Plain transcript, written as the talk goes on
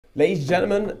Ladies and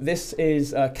gentlemen, this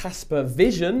is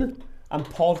Caspervision and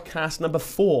podcast number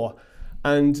 4.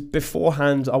 And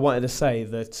beforehand, I wanted to say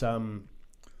that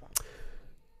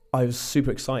I was super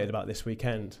excited about this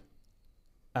weekend.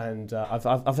 And I've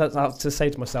had to say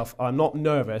to myself, I'm not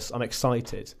nervous, I'm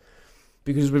excited.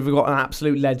 Because we've got an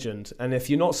absolute legend. And if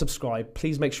you're not subscribed,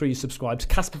 please make sure you subscribe to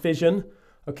Caspervision,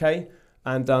 okay?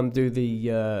 And do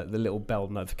the little bell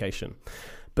notification.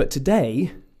 But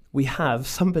today, we have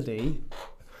somebody,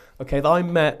 okay, that I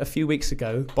met a few weeks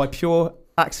ago by pure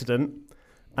accident.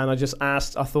 And I just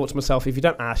asked, I thought to myself, if you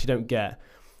don't ask, you don't get.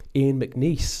 Ian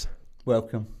McNeice.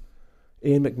 Welcome.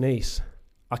 Ian McNeice.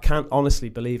 I can't honestly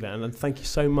believe it. And thank you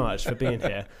so much for being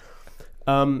here.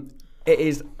 It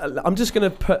is. I'm just going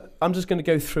to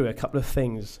go through a couple of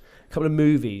things, a couple of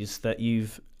movies that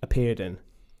you've appeared in.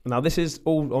 Now, this is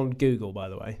all on Google, by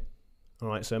the way. All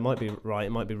right, so it might be right,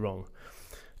 it might be wrong.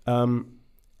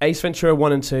 Ace Ventura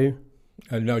 1 and 2.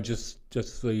 No, just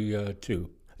the 2.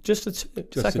 Just the 2.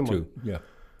 Just second the 2. one.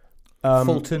 Yeah.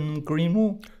 Fulton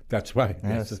Greenwall. That's right.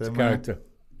 Yes, that's the character.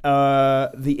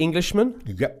 The Englishman.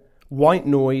 Yep. White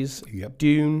Noise. Yep.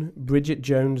 Dune. Bridget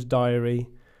Jones' Diary.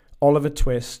 Oliver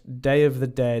Twist. Day of the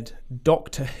Dead.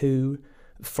 Doctor Who.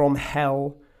 From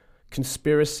Hell.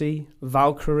 Conspiracy.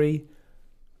 Valkyrie.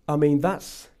 I mean,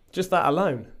 that's just that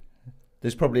alone.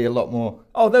 There's probably a lot more.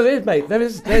 Oh, there is, mate.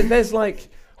 There's like,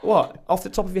 what? Off the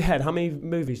top of your head, how many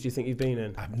movies do you think you've been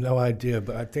in? I have no idea,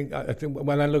 but I think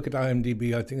when I look at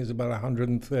IMDb, I think there's about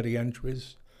 130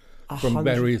 entries from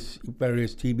various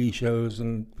TV shows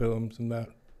and films and that.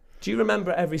 Do you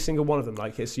remember every single one of them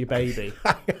like it's your baby?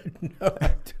 No,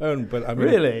 I don't. But I mean,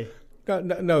 really?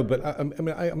 No. But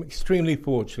I'm extremely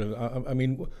fortunate. I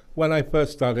mean, when I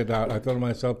first started out, I thought to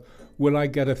myself, will I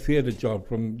get a theatre job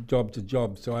from job to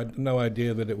job? So I had no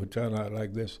idea that it would turn out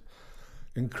like this.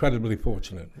 Incredibly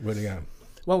fortunate, really am.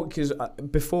 Well, because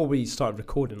before we started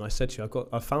recording, I said to you,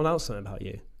 I found out something about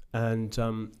you, and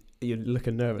you're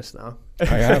looking nervous now.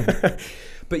 I am.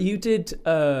 But you did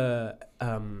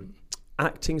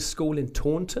acting school in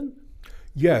Taunton?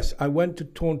 Yes, I went to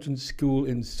Taunton School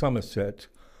in Somerset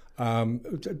from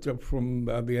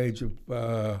the age of,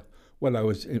 I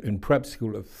was in prep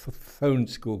school, at phone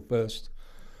school first,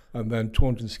 and then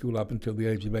Taunton School up until the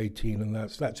age of 18, and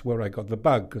that's where I got the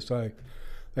bug, because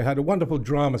they had a wonderful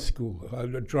drama school, a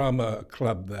drama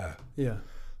club there. Yeah.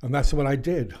 And that's what I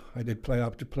did. I did play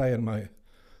after play, and my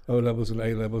O-levels and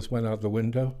A-levels went out the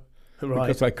window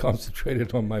because I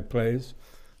concentrated on my plays.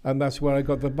 And that's where I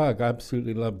got the bug. I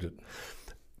absolutely loved it.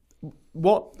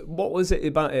 What was it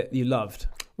about it you loved?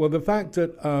 Well, the fact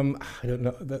that, I don't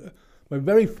know, my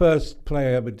very first play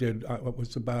I ever did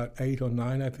was about 8 or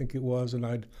 9, I think it was. And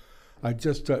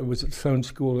it was at phone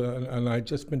school, and I'd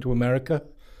just been to America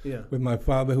with my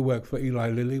father, who worked for Eli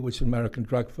Lilly, which is an American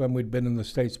drug firm. We'd been in the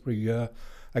States for a year.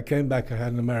 I came back, I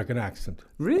had an American accent.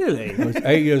 Really? I was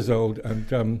 8 years old,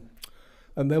 and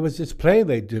there was this play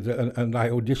they did, and I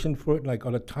auditioned for it, and I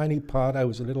got a tiny part. I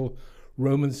was a little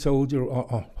Roman soldier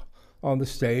on the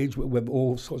stage with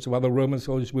all sorts of other Roman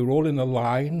soldiers. We were all in a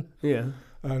line. Yeah.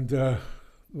 And there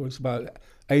was about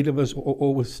 8 of us,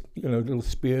 all with little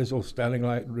spears, all standing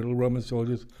like little Roman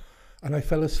soldiers. And I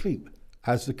fell asleep,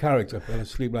 as the character fell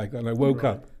asleep like that. And I woke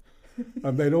up,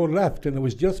 and they'd all left, and it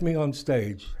was just me on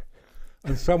stage.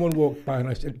 And someone walked by, and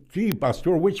I said, "Gee,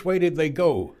 Buster, which way did they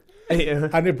go?" Yeah.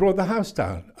 And it brought the house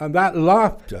down. And that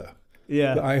laughter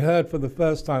that I heard for the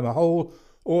first time, a whole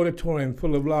auditorium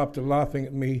full of laughter laughing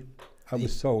at me, I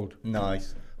was sold.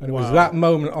 Nice. And it was that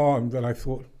moment on that I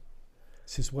thought,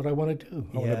 this is what I want to do.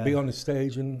 I want to be on the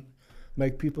stage and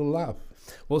make people laugh.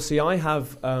 Well, see, I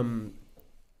have,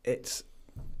 it's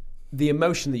the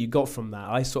emotion that you got from that.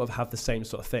 I sort of have the same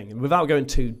sort of thing. And without going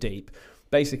too deep,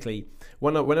 basically,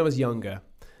 when I was younger,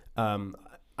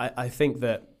 I think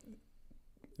that,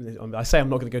 I say I'm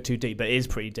not going to go too deep, but it is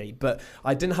pretty deep. But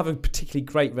I didn't have a particularly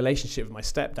great relationship with my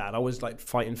stepdad. I was like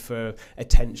fighting for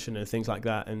attention and things like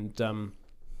that. And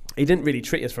he didn't really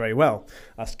treat us very well,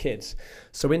 us kids.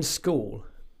 So in school,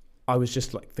 I was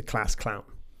just like the class clown.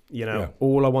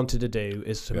 All I wanted to do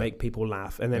is to make people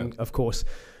laugh. And then, of course,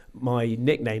 my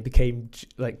nickname became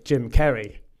like Jim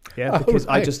Carrey. Yeah, because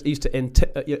I just used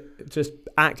to just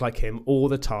act like him all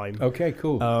the time. Okay,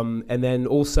 cool. And then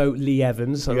also Lee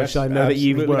Evans, which I know that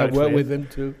you've worked with him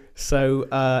too. So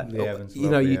Lee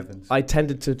Evans, I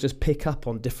tended to just pick up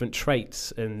on different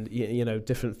traits and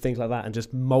different things like that, and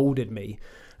just molded me.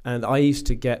 And I used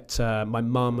to get my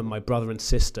mum and my brother and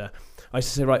sister. I used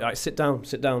to say, right, sit down,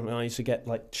 and I used to get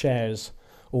like chairs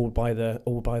all by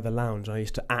the lounge. I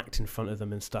used to act in front of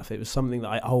them and stuff. It was something that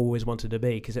I always wanted to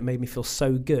be, because it made me feel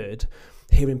so good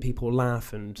hearing people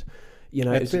laugh and You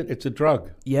know, That's it. It's a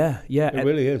drug. Yeah. It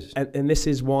really is. And this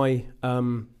is why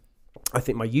I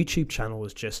think my YouTube channel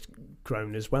has just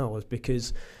grown as well, is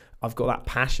because I've got that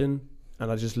passion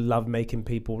and I just love making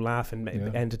people laugh and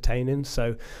entertaining.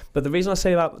 So, but the reason I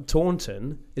say about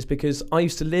Taunton is because I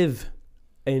used to live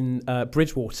in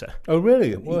Bridgewater. Oh,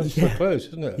 really? Well, it's so close,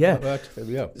 isn't it? Yeah.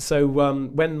 Yeah. So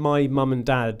when my mum and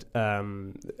dad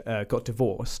got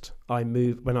divorced, I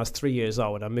moved when I was 3 years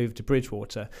old. I moved to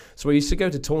Bridgewater, so I used to go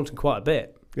to Taunton quite a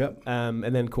bit. Yep. And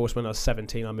then, of course, when I was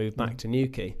 17, I moved back to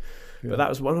Newquay. Yeah. But that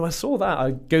was when I saw that,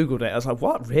 I googled it. I was like,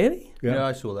 "What, really?" Yeah,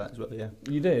 I saw that as well. Yeah,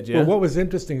 you did. Yeah. Well, what was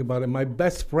interesting about it, my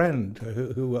best friend,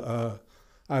 who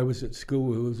I was at school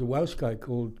with, was a Welsh guy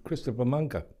called Christopher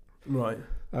Munker. Right.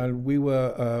 And we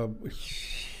were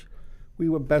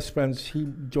best friends. He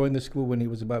joined the school when he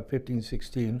was about 15,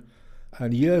 16.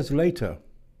 And years later,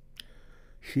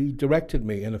 he directed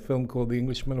me in a film called The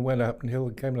Englishman Went Up the Hill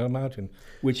and Came Down the Mountain,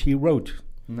 which he wrote.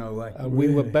 No way. And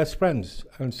we were best friends.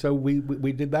 And so we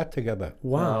did that together.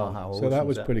 Wow. How So awesome that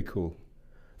was that? pretty cool.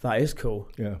 That is cool.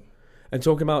 Yeah. And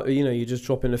talking about, you just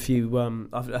drop in a few.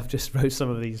 I've just wrote some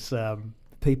of these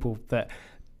people that.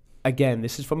 Again,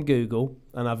 this is from Google,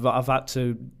 and I've had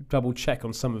to double check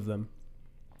on some of them.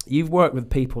 You've worked with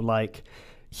people like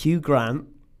Hugh Grant,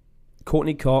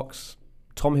 Courtney Cox,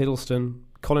 Tom Hiddleston,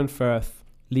 Colin Firth,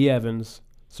 Lee Evans,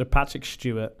 Sir Patrick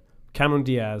Stewart, Cameron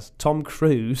Diaz, Tom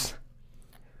Cruise.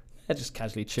 They're just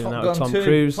casually chilling out with Tom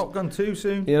Cruise. Top Gun 2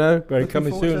 soon. You know, Very Looking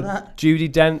coming forward to soon. that. Judi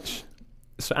Dench,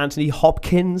 Sir Anthony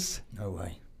Hopkins, No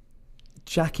way.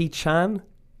 Jackie Chan.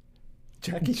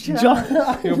 Jackie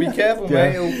Chan. You'll be careful,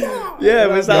 mate. Yeah,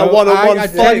 was that a No, one-on-one I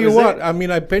fight? tell you was what, it? I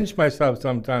mean, I pinch myself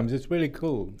sometimes. It's really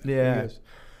cool. Yeah. Yes.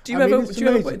 Do you I mean, ever? it's Do you,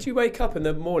 ever amazing. do you wake up in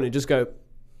the morning and just go,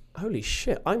 "Holy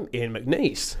shit, I'm Ian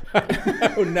McNeice"?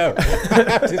 Oh, no. I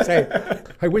have to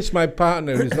say, I wish my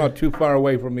partner, who's not too far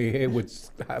away from me here, would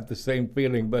have the same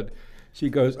feeling, but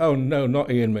she goes, "Oh, no, not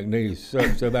Ian McNeice."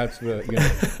 So that's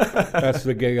the, that's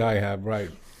the gig I have, right.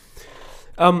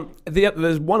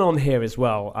 There's one on here as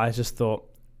well. I just thought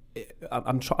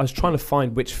I was trying to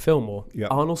find which film or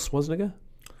Arnold Schwarzenegger.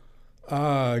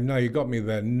 No, you got me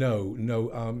there. No,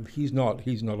 he's not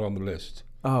on the list.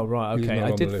 Oh right, He's okay. not I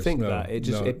on the did list. think No, that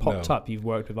it popped up. You've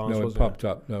worked with Arnold No, Schwarzenegger. it popped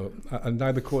up. No, and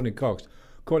neither Courtney Cox.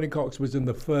 Courtney Cox was in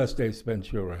the first Ace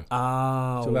Ventura.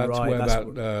 Ah, So that's right. where That's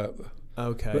that.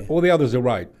 okay. But all the others are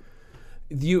right.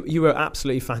 You were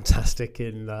absolutely fantastic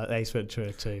in Ace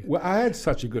Ventura 2. Well, I had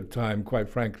such a good time, quite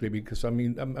frankly, because I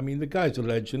mean, the guy's a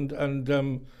legend, and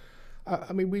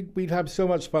I mean, we'd have so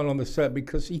much fun on the set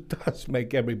because he does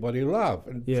make everybody laugh,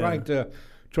 and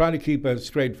trying to keep a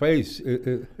straight face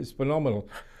is phenomenal.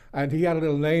 And he had a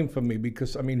little name for me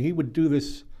because I mean, he would do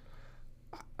this.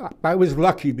 I was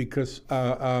lucky because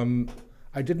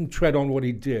I didn't tread on what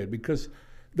he did because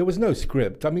there was no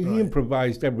script. I mean, he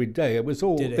improvised every day. It was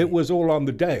all on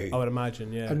the day. I would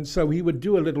imagine, yeah. And so he would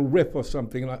do a little riff or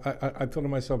something, and I thought to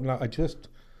myself, now I just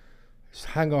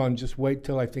hang on, just wait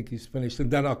till I think he's finished, and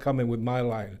then I'll come in with my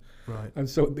line. Right. And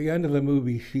so at the end of the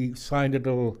movie, he signed a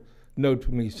little note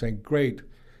for me saying, "Great,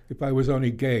 if I was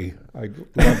only gay, I'd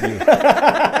love you."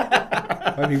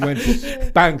 And he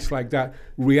went banks like that.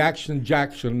 Reaction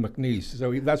Jackson McNeice.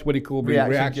 So that's what he called me,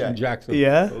 Reaction Jackson.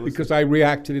 Yeah. Because I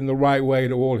reacted in the right way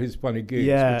to all his funny gigs,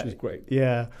 which is great.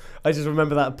 Yeah. I just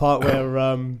remember that part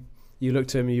where you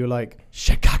looked at him and you were like,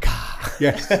 "Chicago."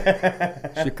 Yes.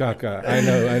 Chicago. I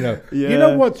know. Yeah. You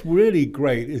know what's really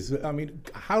great is, I mean,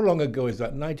 how long ago is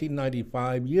that?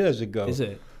 1995, years ago. Is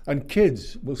it? And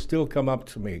kids will still come up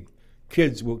to me.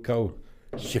 Kids will go,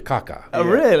 "Chicago." Oh,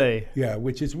 really? Yeah,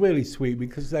 which is really sweet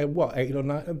because they're, 8 or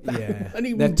 9? Yeah. And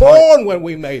he was born when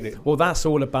we made it. Well, that's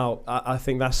all about, I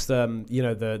think that's the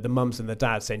mums and the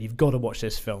dads saying, "You've got to watch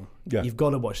this film. Yeah. You've got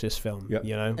to watch this film." Yeah.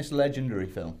 You know? It's a legendary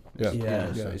film. It's,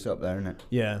 Yeah. it's up there, isn't it?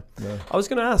 Yeah. Yeah. I was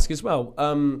going to ask as well,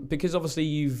 because obviously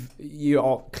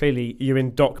you're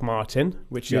in Doc Martin,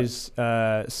 which is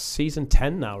season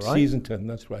 10 now, right? Season 10,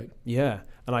 that's right. Yeah.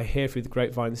 And I hear through the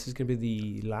grapevine this is going to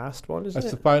be the last one, isn't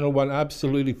That's it? the final one,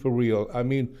 absolutely for real. I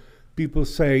mean, people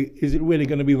say, is it really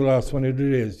going to be the last one? And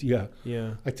it is, yeah.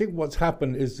 Yeah. I think what's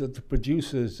happened is that the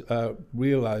producers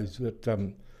realize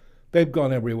that they've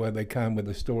gone everywhere they can with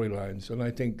the storylines. And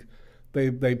I think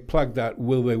they plugged that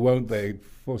will they, won't they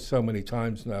for so many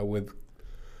times now with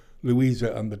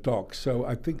Louisa and the Doc. So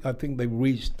I think they've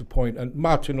reached the point. And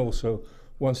Martin also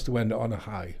wants to end it on a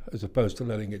high as opposed to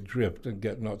letting it drift and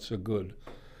get not so good.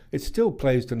 It still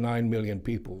plays to 9 million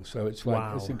people, so it's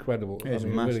like it's incredible. It's It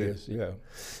massive. really is, yeah.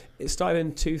 It started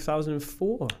in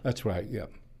 2004. That's right, yeah.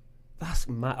 That's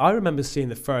mad. I remember seeing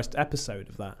the first episode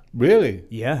of that. Really?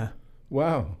 Yeah.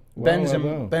 Wow.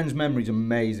 Ben's memory's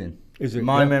amazing. Is it?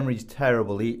 My memory's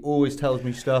terrible. He always tells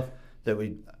me stuff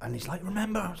and he's like,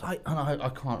 remember? I was like, and I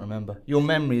can't remember. Your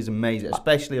memory is amazing,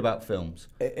 especially about films.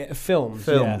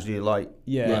 Films, you like,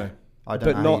 yeah. I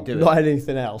don't know how you do it. Not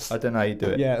anything else. I don't know how you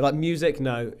do it. Yeah, like music,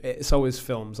 no, it's always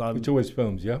films. It's always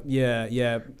films, yeah?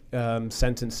 Yeah.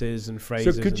 Sentences and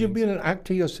phrases. So could you be an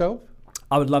actor yourself?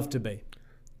 I would love to be.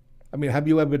 I mean, have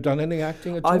you ever done any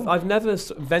acting at all? I've never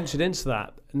ventured into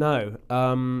that, no.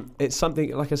 It's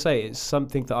something, like I say, it's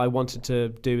something that I wanted to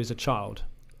do as a child.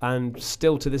 And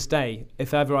still to this day,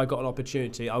 if ever I got an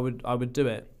opportunity, I would do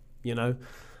it, you know?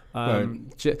 Right.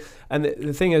 And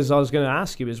the thing is, I was going to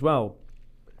ask you as well,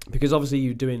 because obviously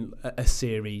you're doing a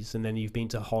series and then you've been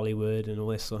to Hollywood and all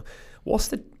this. So what's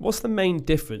the main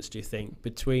difference, do you think,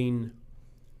 between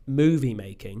movie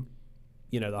making,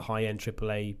 you know, the high-end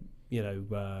AAA, you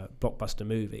know, blockbuster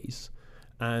movies,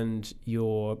 and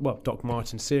your, Doc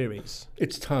Martin series?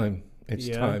 It's time. It's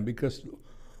time, because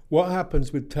what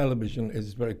happens with television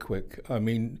is very quick. I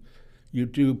mean, you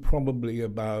do probably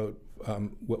about,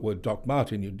 with Doc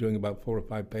Martin, you're doing about 4 or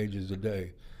 5 pages a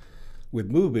day. With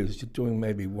movies, you're doing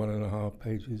maybe 1.5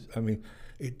 pages. I mean,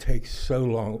 it takes so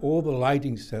long. All the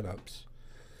lighting setups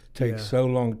take so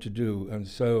long to do. And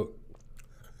so,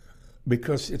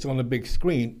 because it's on a big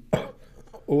screen,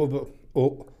 all the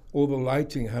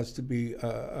lighting has to be,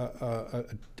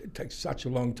 it takes such a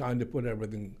long time to put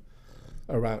everything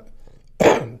around.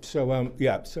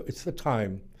 So it's the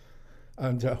time.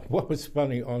 And what was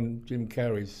funny on Jim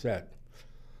Carrey's set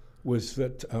was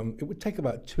that it would take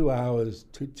about 2 hours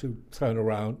to turn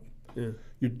around. Yeah.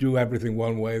 You'd do everything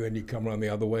one way, then you come around the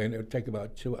other way, and it would take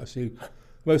about 2 hours. See,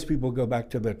 most people go back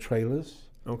to their trailers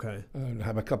and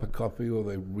have a cup of coffee, or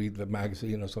they read the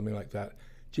magazine or something like that.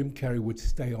 Jim Carrey would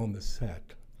stay on the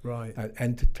set and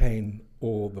entertain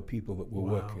all the people that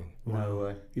were working. No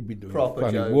way. He'd be doing Proper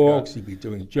funny walks, he'd be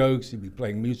doing jokes, he'd be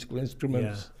playing musical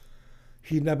instruments.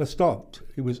 He never stopped.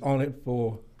 He was on it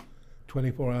for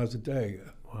 24 hours a day.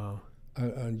 Wow.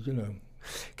 And you know,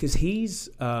 because he's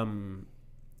gone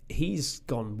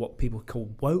what people call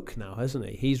woke now, hasn't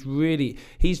he?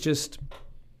 He's just,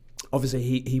 obviously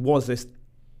he was this,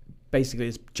 basically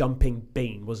this jumping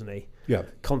bean, wasn't he? Yeah.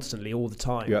 Constantly, all the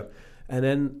time. Yeah. And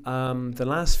then the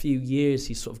last few years,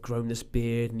 he's sort of grown this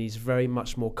beard, and he's very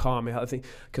much more calm. I think,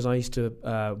 because I used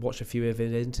to watch a few of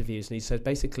his interviews, and he said,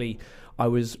 basically, I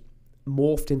was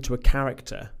morphed into a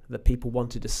character that people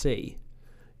wanted to see,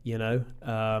 you know?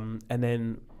 And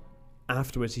then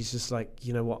afterwards, he's just like,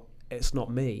 you know what? It's not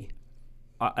me.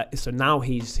 So now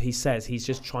he says he's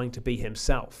just trying to be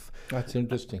himself. That's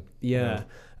interesting. Yeah.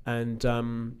 And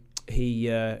he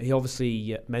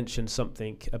obviously mentioned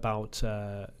something about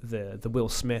the Will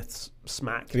Smith's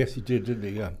smack. Yes, he did, didn't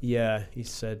he? Yeah. Yeah, he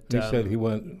said. He said he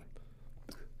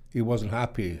wasn't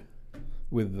happy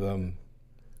with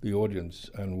the audience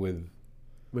and with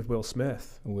Will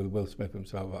Smith. And with Will Smith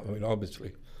himself. I mean,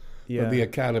 obviously. Yeah. But the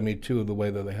Academy too, the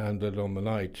way that they handled it on the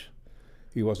night,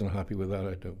 he wasn't happy with that,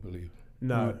 I don't believe.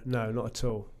 No, not at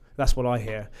all. That's what I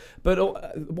hear. But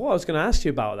what I was going to ask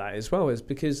you about that as well is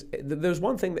because there was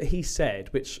one thing that he said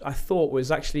which I thought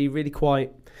was actually really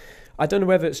quite, I don't know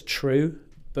whether it's true,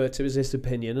 but it was his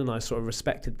opinion and I sort of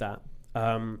respected that.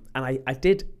 And I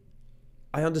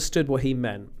understood what he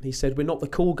meant. He said, we're not the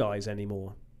cool guys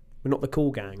anymore. We're not the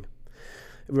cool gang.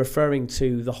 Referring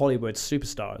to the Hollywood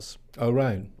superstars. Oh,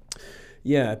 right.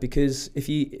 Yeah, because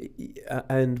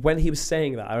and when he was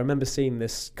saying that, I remember seeing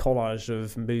this collage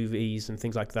of movies and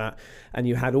things like that, and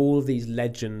you had all of these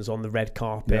legends on the red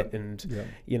carpet,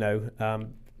 you know,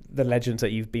 the legends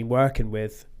that you've been working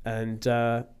with, and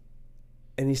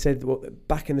he said, well,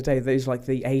 back in the day, there's like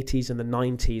the 80s and the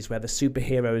 90s where the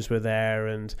superheroes were there,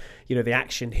 and you know, the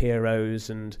action heroes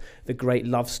and the great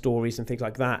love stories and things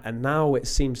like that, and now it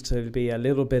seems to be a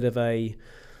little bit of a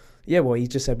he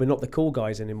just said we're not the cool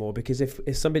guys anymore, because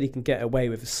if somebody can get away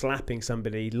with slapping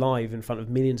somebody live in front of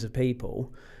millions of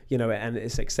people, you know, and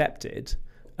it's accepted,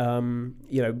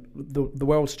 you know, the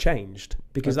world's changed,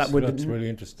 because that's really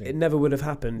interesting. It never would have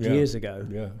happened years ago.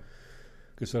 Yeah,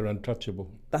 because they're untouchable.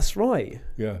 That's right.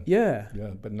 Yeah,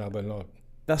 but now they're not.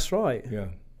 That's right. Yeah,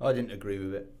 I didn't agree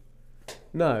with it.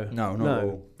 No, not at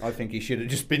all. I think he should have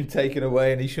just been taken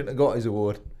away, and he shouldn't have got his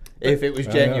award if it was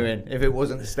genuine, if it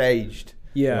wasn't staged.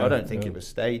 Yeah, I don't think it was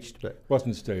staged, but it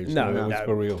wasn't staged. No, it was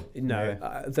for real. No,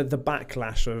 the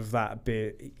backlash of that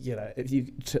bit, you know, if you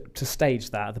to stage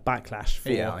that, the backlash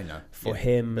for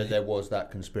him. But there was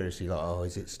that conspiracy, like, oh,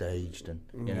 is it staged? And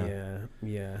you know.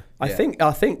 Yeah. I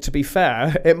think to be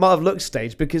fair, it might have looked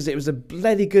staged because it was a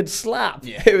bloody good slap.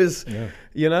 Yeah. It was,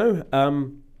 you know.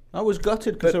 I was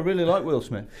gutted because I really like Will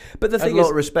Smith. But the I had thing a lot is,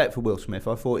 of respect for Will Smith.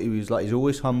 I thought he was like, he's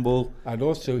always humble. And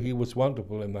also, he was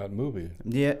wonderful in that movie.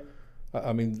 Yeah.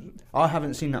 I mean, I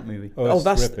haven't seen that movie. oh,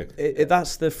 that's terrific.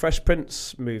 that's the Fresh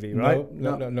Prince movie, right?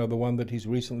 No, the one that he's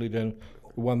recently done,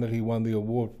 the one that he won the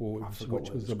award for, which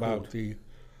was about the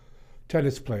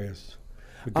tennis players,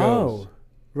 the girls. Oh,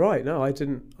 right. No, I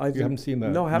didn't. You haven't seen that?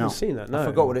 No, I haven't seen that. No, I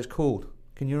forgot what it's called.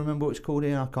 Can you remember what it's called,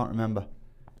 Ian? I can't remember.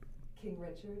 King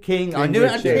Richard. King. I knew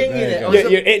it had Richard, King in there it. you go.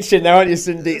 You're itching now, aren't you,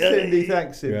 Cindy? Cindy,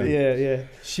 thanks, Cindy. Yeah.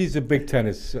 She's a big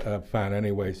tennis fan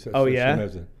anyway. So, Oh, so yeah? She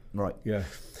knows it. Right. Yeah.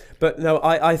 But no,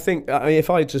 I think if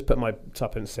I just put my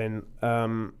tuppence in,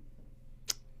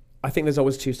 I think there's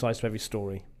always two sides to every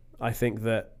story. I think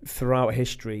that throughout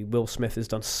history, Will Smith has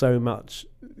done so much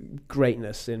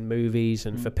greatness in movies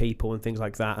and for people and things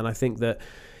like that. And I think that,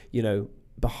 you know,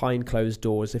 behind closed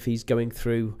doors, if he's going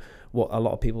through what a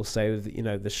lot of people say, with, you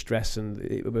know, the stress and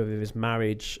with his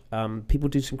marriage, people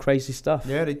do some crazy stuff.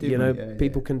 Yeah, they do. You know, Yeah,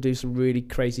 people can do some really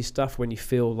crazy stuff when you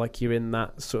feel like you're in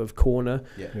that sort of corner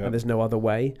and there's no other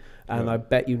way. And I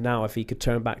bet you now, if he could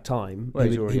turn back time, Well,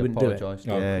 he wouldn't do it. Oh,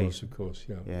 Yeah, of course,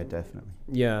 yeah. yeah, definitely.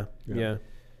 Yeah.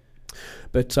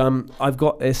 But I've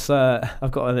got this.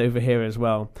 I've got it over here as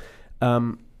well.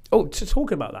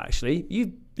 Talking about that, actually,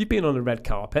 you've been on the red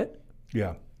carpet.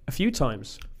 Yeah. A few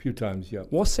times. A few times, yeah.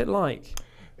 What's it like?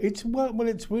 It's well,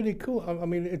 it's really cool. I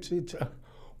mean, it's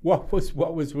what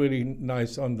was really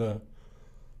nice on the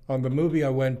movie I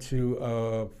went to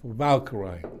for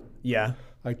Valkyrie. Yeah.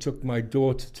 I took my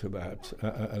daughter to that,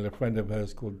 and a friend of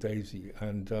hers called Daisy,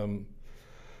 and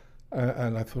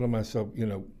I thought to myself, you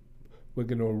know, we're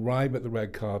going to arrive at the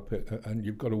red carpet, and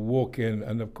you've got to walk in,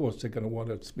 and of course they're going to want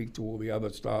to speak to all the other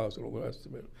stars and all the rest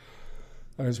of it.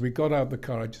 And as we got out of the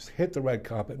car, I just hit the red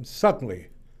carpet, and suddenly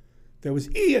there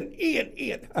was Ian,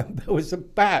 and there was a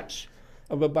batch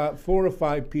of about 4 or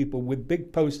 5 people with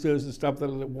big posters and stuff that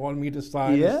wanted me to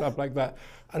sign and stuff like that.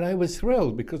 And I was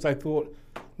thrilled because I thought,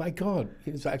 my God,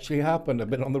 it's actually happened. I've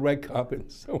been on the red carpet,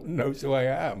 and someone knows who I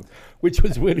am, which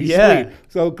was really sweet.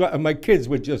 So and my kids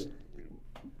were just,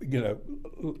 you know,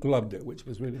 loved it, which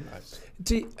was really nice.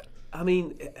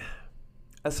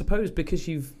 I suppose because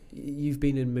you've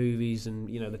been in movies and,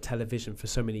 you know, the television for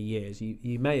so many years,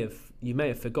 you may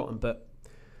have forgotten, but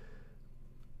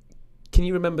can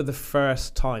you remember the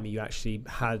first time you actually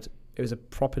had, it was a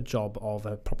proper job of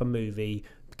a proper movie,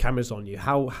 cameras on you?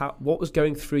 What was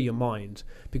going through your mind?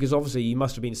 Because obviously you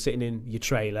must have been sitting in your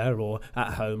trailer or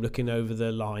at home looking over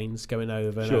the lines, going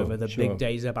over and over the big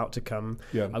days about to come.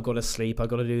 Yeah. I've got to sleep, I've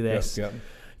got to do this. Yeah.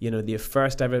 You know, the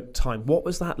first ever time. What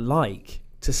was that like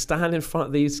to stand in front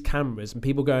of these cameras and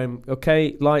people going,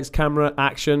 okay, lights, camera,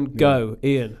 action, go,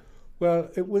 Ian? Well,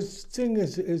 it was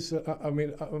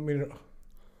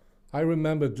I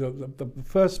remember the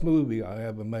first movie I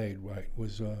ever made, right,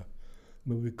 was a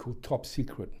movie called Top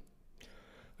Secret.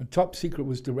 And Top Secret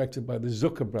was directed by the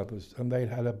Zucker brothers, and they'd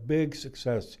had a big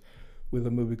success with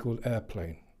a movie called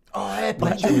Airplane. Oh,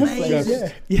 Airplane's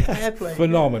amazing. Yeah. Airplane.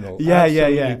 Phenomenal. Yeah.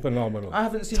 Absolutely phenomenal. I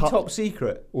haven't seen Top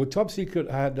Secret. Well, Top Secret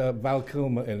had Val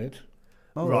Kilmer in it.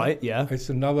 Oh, right, yeah. It's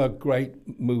another great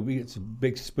movie. It's a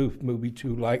big spoof movie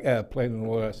too, like Airplane and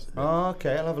all the rest. Oh,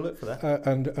 okay, I'll have a look for that.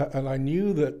 And I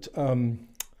knew that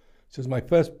this was my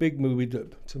first big movie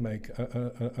to make,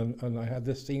 and I had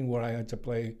this scene where I had to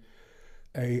play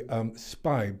a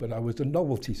spy, but I was a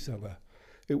novelty seller.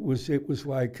 It was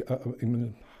like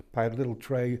I had a little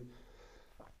tray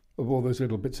of all those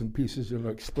little bits and pieces of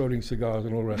exploding cigars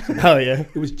and all the rest of it. Oh, yeah.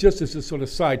 It was just as a sort of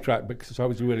sidetrack because I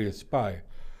was really a spy.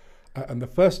 And the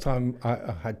first time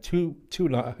I had two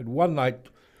nights. I had one night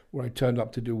where I turned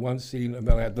up to do one scene, and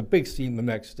then I had the big scene the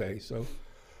next day. So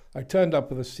I turned up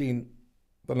for the scene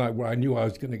the night where I knew I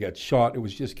was going to get shot. It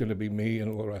was just going to be me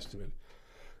and all the rest of it.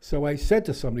 So I said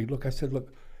to somebody, look,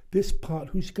 this part,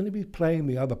 who's going to be playing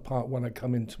the other part when I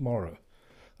come in tomorrow?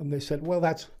 And they said, well,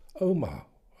 that's Omar.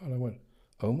 And I went,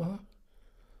 Omar?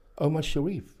 Omar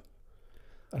Sharif.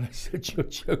 And I said, you're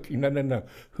joking. No.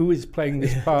 Who is playing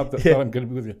this part that I'm going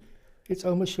to be with you? It's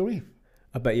Omar Sharif.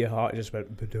 I bet your heart just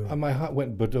went badum. And my heart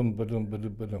went badum, badum,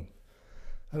 badum, badum.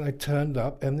 And I turned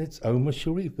up, and it's Omar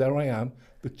Sharif. There I am.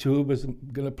 The two of us are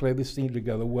going to play this scene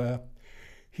together where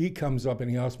he comes up and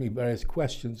he asks me various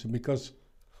questions. And because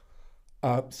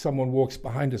someone walks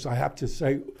behind us, I have to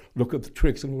say, look at the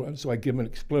tricks. And so I give him an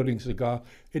exploding cigar.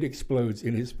 It explodes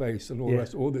in his face and all the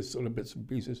rest, all this sort of bits and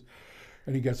pieces.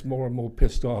 And he gets more and more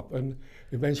pissed off. And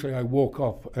eventually I walk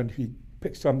off, and he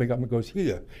picks something up and goes,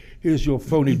 here's your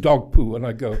phony dog poo. And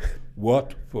I go,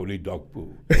 what phony dog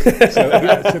poo? So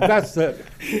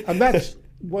that's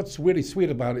what's really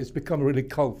sweet about it. It's become a really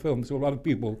cult film. So a lot of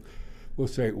people will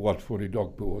say, what for the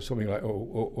dog poo, or something like,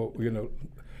 or you know,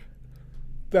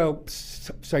 they'll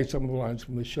say some of the lines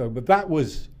from the show. But that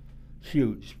was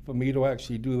huge for me to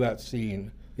actually do that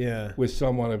scene with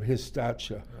someone of his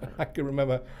stature. I can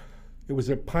remember it was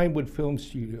at Pinewood Film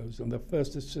Studios, and the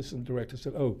first assistant director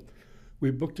said, "Oh,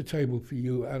 we booked a table for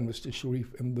you and Mr.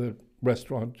 Sharif in the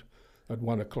restaurant at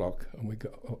 1 o'clock." And we go,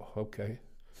 "Oh, okay."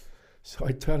 So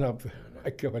I turn up, I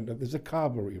go in, there's a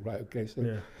carvery, right? Okay,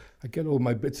 so I get all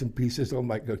my bits and pieces on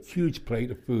a huge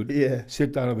plate of food,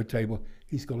 sit down at the table.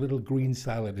 He's got a little green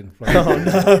salad in front of him.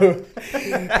 No.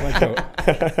 I go,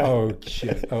 oh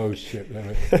shit.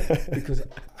 Because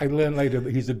I learned later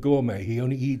that he's a gourmet. He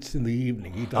only eats in the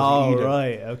evening. He doesn't eat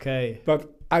right, okay.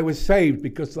 But I was saved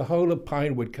because the whole of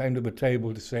Pinewood came to the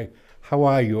table to say, "How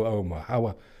are you, Omar? How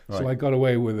are?" Right. So I got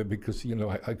away with it because, you know,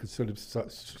 I could sort of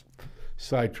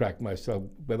sidetrack myself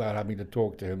without having to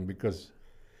talk to him because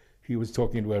he was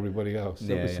talking to everybody else.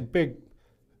 So it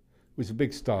was a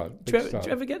big start. Do you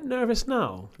ever get nervous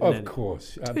now? Of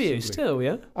course. Absolutely. Do you still,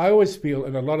 yeah? I always feel,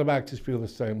 and a lot of actors feel the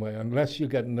same way, unless you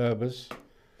get nervous,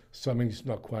 something's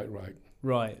not quite right.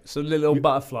 Right. So little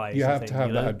butterflies. You have to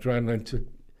have that adrenaline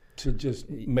to just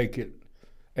make it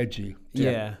edgy.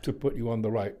 To put you on the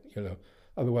right, you know.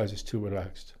 Otherwise, it's too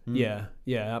relaxed. Yeah,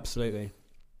 absolutely.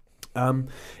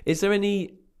 Is there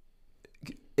any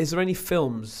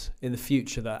films in the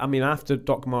future that, I mean, after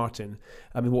Doc Martin,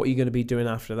 I mean, what are you going to be doing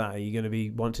after that? Are you going to be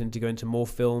wanting to go into more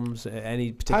films?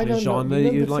 Any particular genre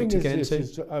that you'd like to get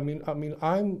into? I mean,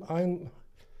 I'm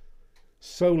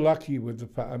so lucky with the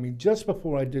fact. I mean, just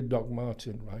before I did Doc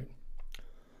Martin, right,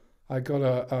 I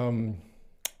got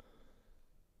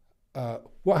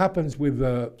what happens with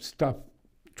stuff,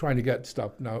 trying to get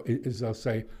stuff now is they'll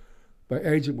say, my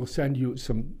agent will send you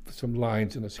some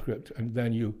lines in a script, and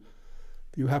then you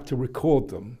have to record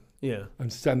them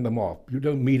and send them off. You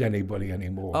don't meet anybody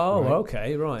anymore. Oh, right?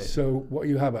 okay, right. So what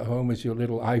you have at home is your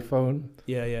little iPhone.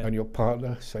 Yeah. And your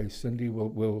partner, say Cindy,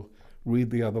 will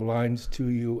read the other lines to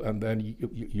you, and then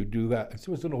you do that.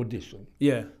 So it's an audition.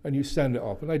 Yeah. And you send it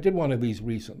off. And I did one of these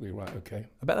recently, right, okay.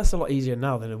 I bet that's a lot easier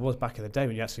now than it was back in the day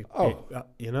when you actually,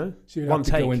 you know? So you'd have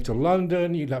to go into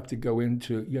London, you'd have to go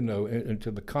into, you know,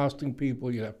 into the casting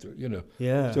people, you'd have to, you know.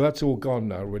 Yeah. So that's all gone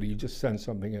now, really. You just send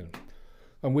something in.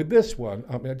 And with this one,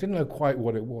 I mean, I didn't know quite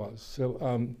what it was. So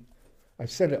I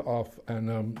sent it off,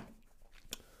 and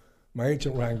my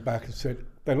agent rang back and said,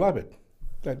 they love it.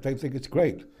 They think it's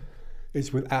great.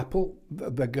 It's with Apple.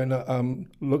 They're going to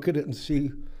look at it and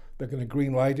see. They're going to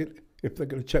green light it. If they're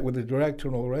going to check with the director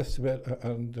and all the rest of it.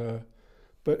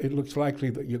 But it looks likely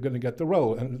that you're going to get the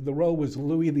role. And the role was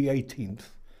Louis XVIII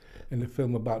in the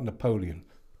film about Napoleon.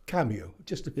 Cameo,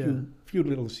 just a few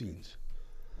little scenes.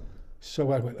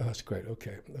 So I went, oh, that's great,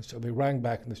 okay. So they rang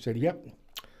back and they said, yep,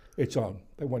 it's on.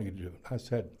 They want you to do it. I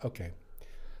said, okay.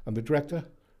 And the director,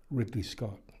 Ridley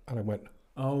Scott. And I went,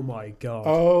 oh my God.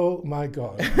 Oh my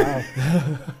God. Now,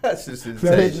 that's just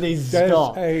insane. Ridley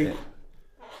Scott.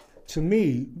 To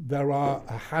me, there are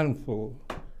a handful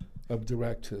of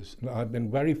directors, and I've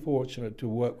been very fortunate to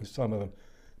work with some of them.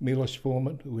 Milos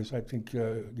Forman, who is, I think,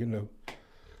 you know,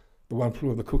 the one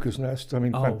flew of the cuckoo's nest. I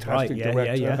mean, fantastic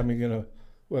director. Yeah. I mean, you know,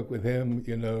 work with him,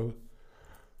 you know.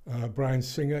 Bryan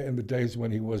Singer in the days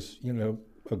when he was, you know,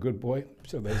 a good boy.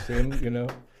 So there's him, you know.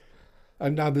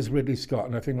 And now there's Ridley Scott,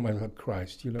 and I think, oh my God,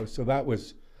 Christ, you know. So that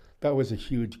was a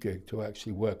huge gig to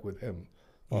actually work with him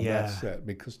on that set,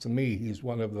 because to me, he's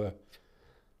one of the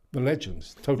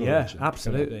legends, total legend. Yeah,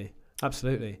 absolutely. You know?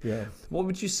 Absolutely. Yeah. What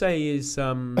would you say is?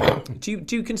 Do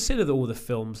you consider that all the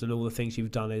films and all the things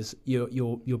you've done is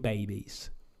your babies?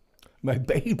 My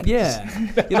babies. Yeah.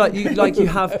 you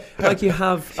have.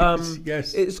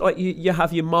 Yes. It's like you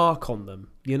have your mark on them.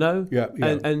 You know. Yeah.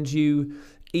 And you.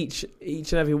 Each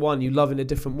and every one you love in a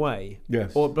different way.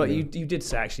 Yes. You did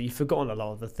say actually you've forgotten a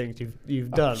lot of the things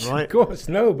you've done, right? Of course,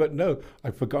 no.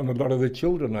 I've forgotten a lot of the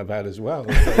children I've had as well.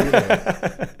 So, you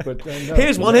know. But no,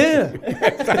 here's one here.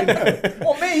 Yes, I know.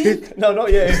 What, me? No,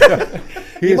 not you.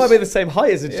 You might be the same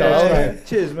height as a child. Yeah.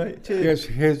 Cheers, mate. Cheers.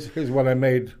 Yes, here's what I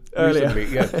made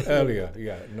recently. Yes, earlier.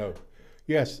 Yeah, no.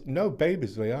 Yes, no,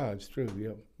 babies they are. It's true.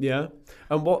 Yeah. Yeah.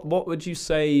 And what would you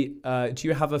say? Do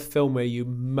you have a film where you're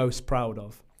most proud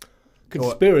of?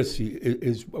 Conspiracy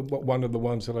is one of the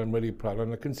ones that I'm really proud of.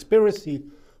 And the Conspiracy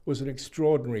was an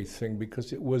extraordinary thing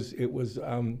because it was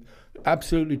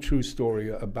absolutely true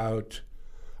story about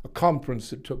a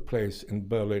conference that took place in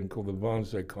Berlin called the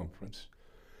Wannsee Conference,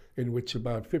 in which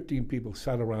about 15 people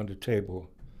sat around a table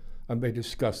and they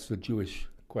discussed the Jewish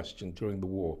question during the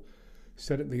war.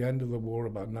 Said at the end of the war,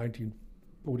 about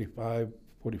 1945,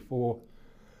 44,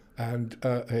 and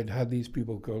it had these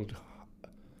people called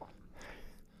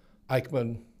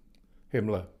Eichmann,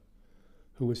 Himmler,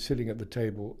 who was sitting at the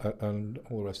table and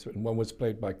all the rest of it. And one was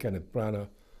played by Kenneth Branagh,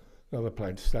 another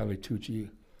played Stanley Tucci.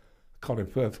 Colin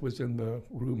Firth was in the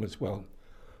room as well.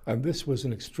 And this was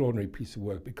an extraordinary piece of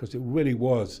work because it really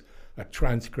was a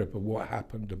transcript of what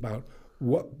happened, about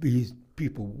what these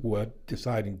people were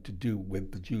deciding to do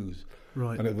with the Jews.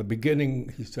 Right. And at the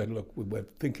beginning, he said, look, we're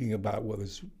thinking about, well,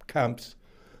 there's camps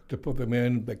to put them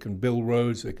in. They can build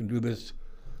roads. They can do this.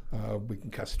 We can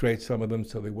castrate some of them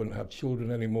so they wouldn't have children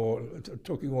anymore.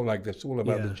 Talking all like this, all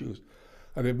about the Jews.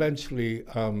 And eventually,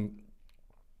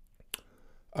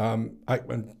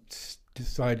 Eichmann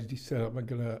decided, he said, I'm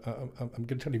gonna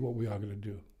tell you what we are gonna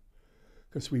do.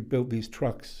 Because we built these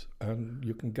trucks and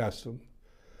you can gas them.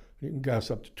 You can gas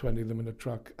up to 20 of them in a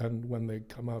truck, and when they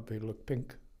come out, they look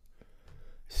pink.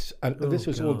 And this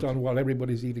was all done while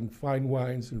everybody's eating fine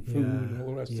wines and food and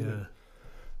all the rest of it.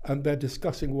 And they're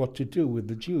discussing what to do with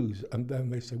the Jews. And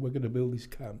then they say, we're going to build these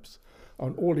camps.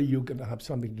 And all of you are going to have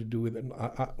something to do with it.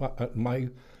 And my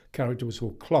character was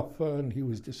called Klopfer, and he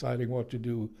was deciding what to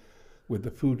do with the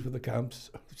food for the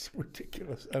camps. It's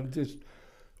ridiculous. And just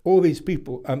all these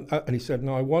people. And he said,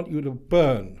 no, I want you to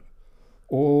burn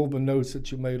all the notes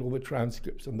that you made, all the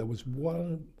transcripts. And there was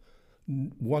one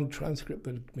transcript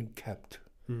that had been kept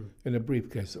in a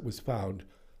briefcase that was found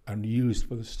and used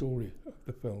for the story of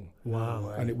the film.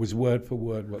 Wow. And it was word for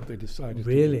word what they decided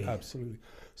Really? to do. Absolutely.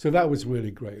 So that was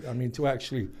really great. I mean, to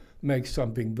actually make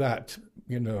something that,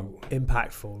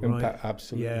 impactful, right?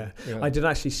 Absolutely. Yeah. I did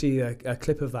actually see a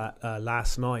clip of that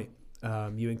last night.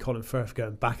 You and Colin Firth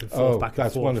going back and forth, back and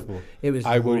forth. That's wonderful. It was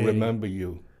I will really, remember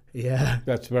you. Yeah.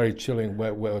 That's very chilling,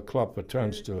 where Klopfer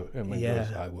turns to him and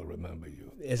goes, I will remember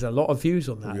you. There's a lot of views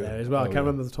on that there as well. I can't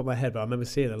remember off the top of my head, but I remember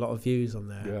seeing a lot of views on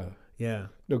there. Yeah. Yeah.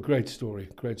 No, great story.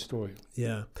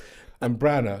 Yeah. And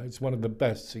Branagh, it's one of the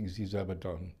best things he's ever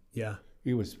done. Yeah.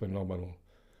 He was phenomenal.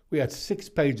 We had 6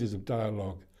 pages of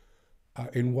dialogue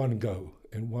in one go,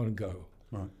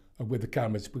 Right. with the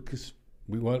cameras, because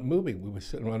we weren't moving. We were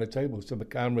sitting around a table, so the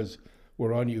cameras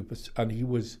were on you, and he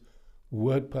was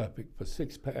word perfect for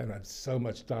 6 pages and had so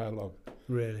much dialogue.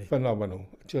 Really? Phenomenal.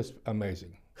 Just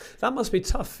amazing. That must be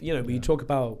tough, when you talk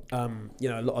about, a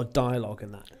lot of dialogue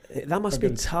and that. That must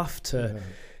be tough to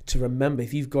remember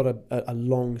if you've got a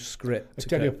long script. I'll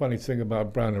tell you a funny thing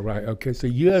about Branagh, right? Okay, so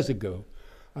years ago,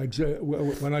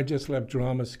 when I just left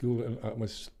drama school and I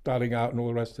was starting out and all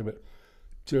the rest of it,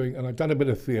 and I'd done a bit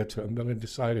of theatre, and then I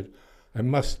decided I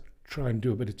must try and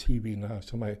do a bit of TV now.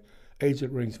 So my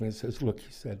agent rings me and says, look,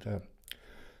 he said,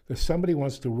 there's somebody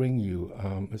wants to ring you.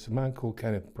 There's a man called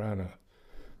Kenneth Branagh,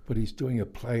 but he's doing a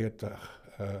play at the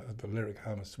Lyric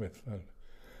Hammersmith.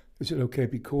 Is it okay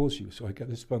if he calls you? So I get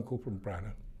this phone call from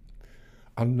Branagh.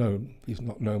 Unknown, he's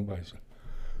not known by us.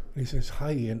 And he says,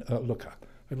 hi Ian, look,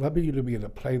 I'd love you to be in a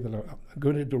play that I'm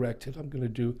going to direct it.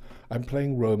 I'm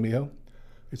playing Romeo.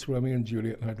 It's Romeo and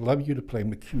Juliet, and I'd love you to play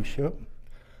Mercutio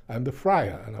and the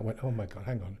Friar. And I went, oh my God,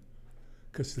 hang on.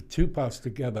 Because the two parts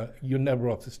together, you're never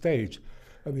off the stage.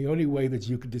 And the only way that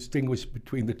you could distinguish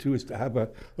between the two is to have a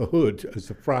hood as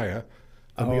the Friar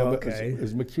and the other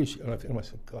as Mercutio. And I think to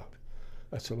myself, God,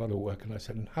 that's a lot of work. And I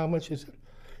said, and how much is it?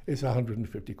 It's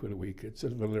 150 quid a week. It's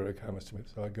at the Lyric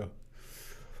Hammersmith. So I go,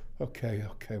 okay,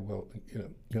 well,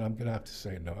 I'm going to have to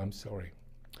say no, I'm sorry.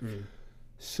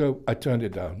 So I turned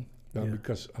it down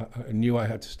because I knew I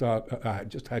had to start. I had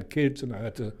just had kids and I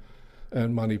had to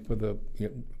earn money for the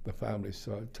family,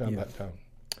 so I turned that down.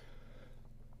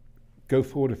 Go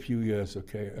forward a few years,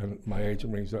 and my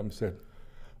agent rings up and said,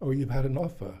 oh, you've had an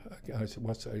offer. I said,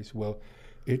 what's that? He said, well,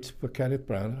 it's for Kenneth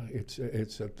Branagh.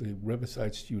 It's at the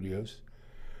Riverside Studios,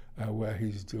 where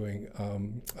he's doing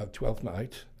a 12th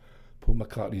Night. Paul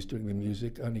McCartney's doing the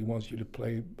music, and he wants you to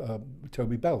play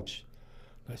Toby Belch.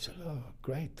 I said, oh,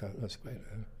 great, that's great.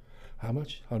 How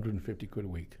much? 150 quid a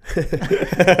week.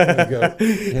 I go,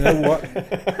 you know what?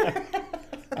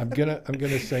 I'm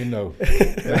gonna say no.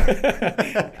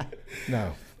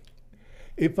 Now,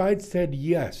 if I'd said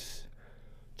yes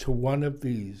to one of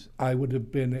these, I would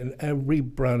have been in every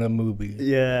Branagh movie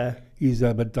he's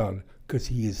ever done, because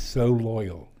he is so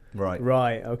loyal.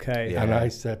 Right, okay. Yeah. And I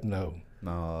said no.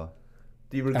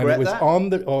 Do you regret that?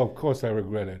 And it was of course I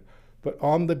regret it. But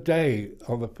on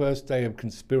the first day of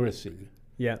Conspiracy,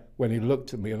 when he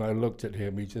looked at me and I looked at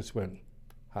him, he just went,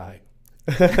 hi.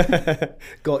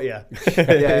 Got ya.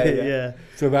 Yeah.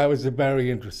 So that was a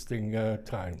very interesting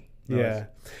time. Yeah.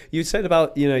 You said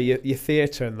about, your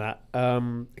theatre and that,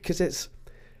 because it's,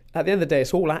 at the end of the day,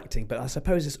 it's all acting, but I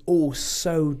suppose it's all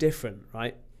so different,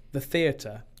 right? The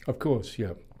theatre. Of course,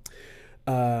 yeah.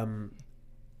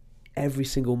 Every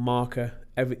single marker,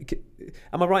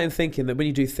 Am I right in thinking that when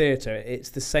you do theatre, it's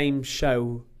the same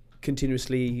show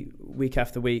continuously week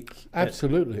after week?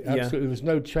 Absolutely. There's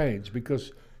no change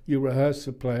because you rehearse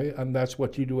the play, and that's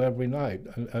what you do every night.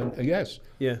 And yes,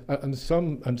 and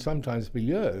sometimes for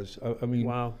years. I mean,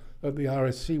 wow. At the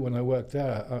RSC when I worked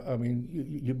there, I mean,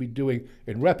 you'd be doing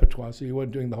in repertoire, so you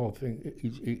weren't doing the whole thing.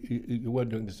 You weren't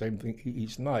doing the same thing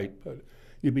each night, but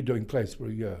you'd be doing plays for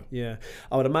a year. Yeah,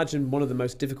 I would imagine one of the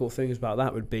most difficult things about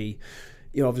that would be,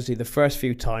 obviously the first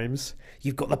few times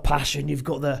you've got the passion, you've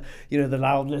got the the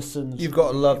loudness, and you've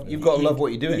got to love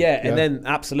what you're doing. Yeah, and then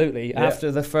absolutely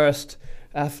after the first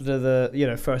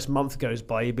month goes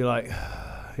by, you'd be like,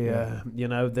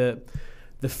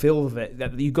 the feel of it.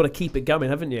 That you've got to keep it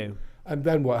going, haven't you? And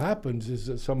then what happens is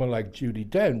that someone like Judi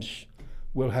Dench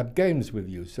will have games with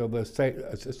you. So there's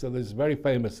a very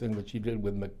famous thing that she did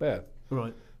with Macbeth,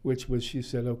 right? Which was she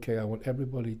said, okay, I want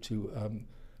everybody to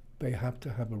they have to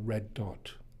have a red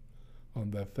dot on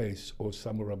their face or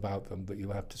somewhere about them that you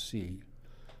have to see.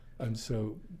 And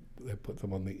so they put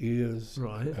them on the ears.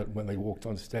 Right. And when they walked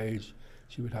on stage,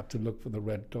 she would have to look for the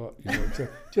red dot,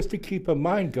 just to keep her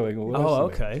mind going.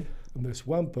 Okay. And this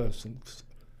one person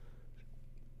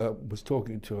was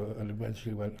talking to her and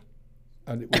eventually went,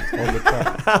 and it was on the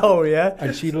top. Oh, yeah?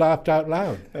 And she laughed out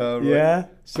loud. Right. Yeah.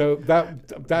 So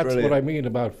that's Brilliant. what I mean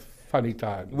about funny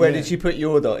time. Where did she put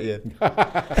your dot, Ian?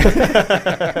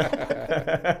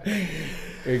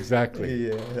 Exactly.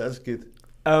 Yeah, that's good.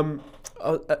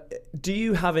 Do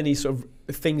you have any sort of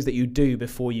things that you do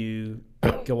before you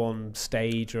go on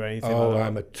stage or anything? Oh, like that?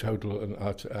 I'm a total and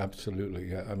utter,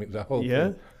 absolutely. Yeah, I mean the whole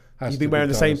thing. You've been wearing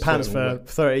the same pants for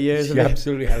 30 years. Yeah,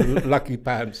 absolutely. Lucky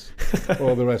pants,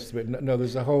 all the rest of it. No,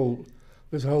 there's a whole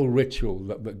ritual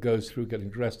that goes through getting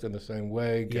dressed in the same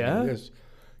way. Getting this,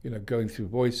 going through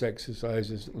voice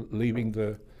exercises, leaving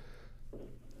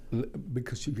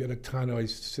because you get a tannoy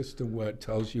system where it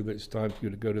tells you that it's time for you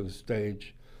to go to the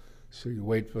stage. So you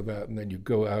wait for that, and then you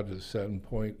go out at a certain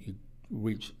point. You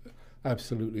reach.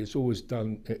 Absolutely, it's always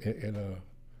done in a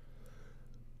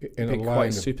line.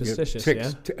 Quite superstitious,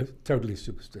 totally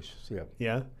superstitious. Yeah.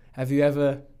 Yeah. Have you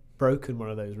ever broken one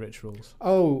of those rituals?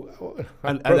 Oh,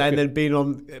 and then being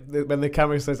on when the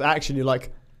camera says action, you're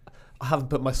like, I haven't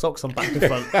put my socks on back to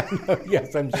front.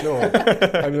 Yes, I'm sure.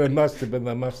 I mean, there must have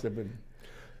been.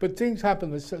 But things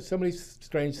happen. There's so many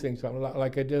strange things happen.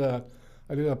 Like I did a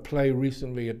play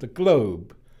recently at the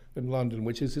Globe in London,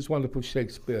 which is this wonderful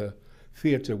Shakespeare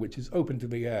theatre, which is open to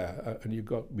the air, and you've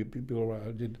got people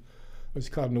around. I was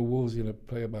Cardinal Wolsey in a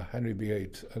play about Henry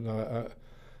VIII,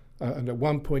 and at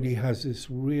one point he has this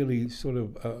really sort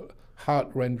of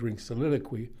heart-rending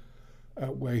soliloquy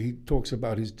where he talks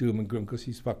about his doom and gloom because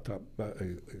he's fucked up.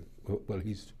 Well,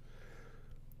 he's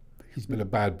been a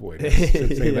bad boy, let's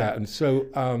say that. And so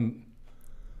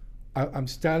I'm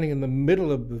standing in the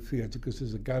middle of the theatre because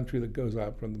there's a gantry that goes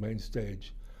out from the main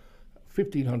stage,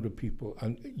 1,500 people,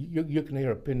 and you can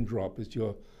hear a pin drop as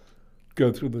you go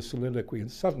through the soliloquy,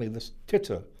 and suddenly this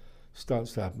titter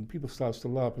starts to happen. People start to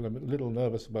laugh, and I'm a little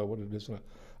nervous about what it is. And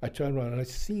I turn around and I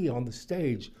see on the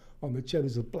stage, on the chair,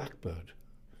 there's a blackbird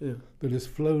that has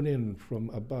flown in from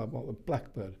above, a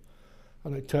blackbird.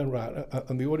 And I turn around,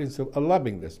 and the audience are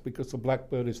loving this because the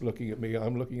blackbird is looking at me.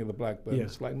 I'm looking at the blackbird. Yeah.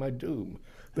 It's like my doom.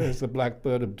 There's the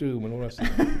blackbird of doom and all that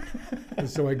stuff. And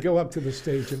so I go up to the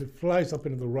stage, and it flies up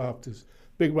into the rafters.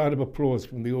 Big round of applause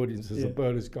from the audience as the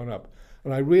bird has gone up.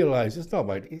 And I realised it's not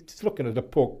right. It's looking at a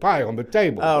pork pie on the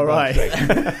table. Oh, right.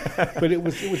 But it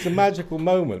was a magical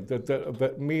moment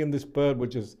that me and this bird were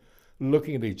just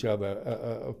looking at each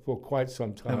other for quite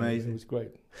some time. Amazing. It was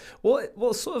great.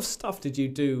 What sort of stuff did you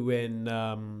do in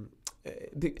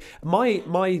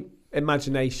my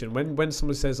imagination when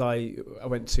someone says I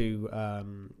went to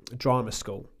drama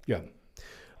school? Yeah.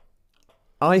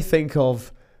 I think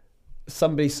of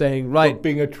somebody saying, right,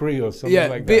 being a tree or something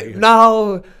like that.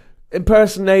 Now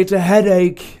impersonate a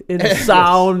headache in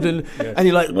sound and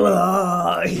you're like,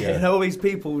 all these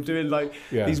people doing like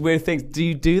these weird things. Do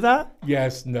you do that?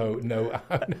 Yes, no.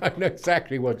 I know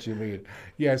exactly what you mean.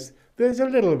 Yes, there's a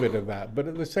little bit of that, but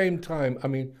at the same time, I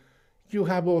mean, you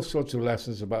have all sorts of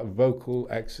lessons about vocal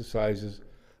exercises.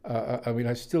 I mean,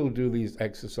 I still do these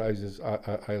exercises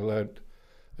I learned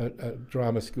at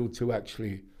drama school to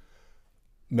actually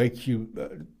make you,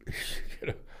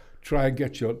 try and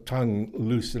get your tongue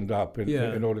loosened up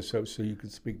in order so you can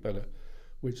speak better,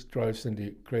 which drives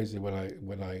Cindy crazy when I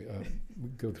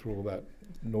go through all that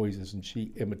noises, and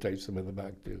she imitates them in the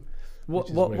back too. What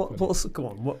do you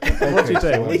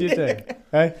do?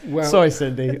 Hey? Well, sorry,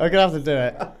 Cindy, I'm gonna have to do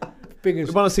it. We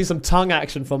want to see some tongue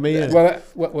action from me.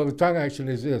 Well, the tongue action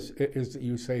is this: is that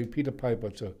you say Peter Piper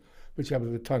to but you have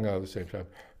the tongue out at the same time.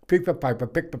 Pick the piper,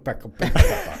 pick the pecker, pick the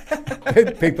papa.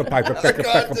 Pick the piper, pick the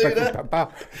pecker, pick the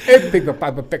papa. Pick the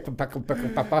piper, pick the pecker, pick the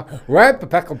papa. Wrap the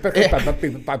pecker, pick the papa,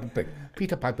 pick the piper, pick.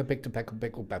 Peter Piper picked the pecker,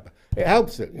 pick the papa. It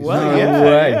helps it. Well,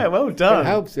 yeah, well done.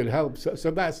 It helps.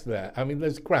 So that's there. I mean,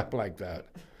 there's crap like that.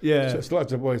 Yeah. So it's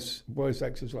lots of voice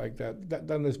actors like that.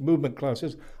 Then there's movement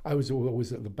classes. I was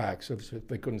always at the back, so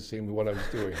they couldn't see me what I was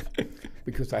doing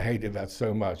because I hated that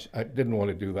so much. I didn't want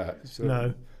to do that. So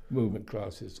No. Movement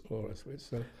classes, all the rest of it.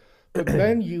 So, but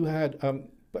then you had,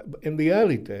 but in the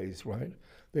early days, right,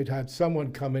 they'd had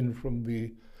someone come in from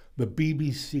the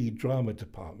BBC drama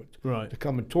department to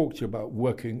come and talk to you about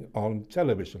working on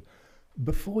television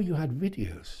before you had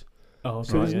videos. Oh,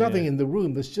 so there's nothing in the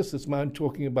room. There's just this man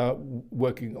talking about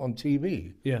working on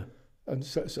TV. Yeah. And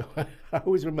so I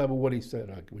always remember what he said,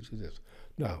 which is this.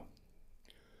 Now,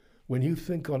 when you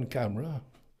think on camera,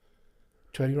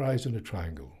 turn your eyes in a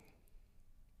triangle.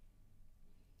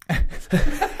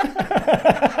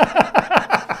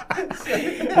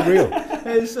 For real.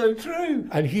 It's so true.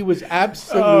 And he was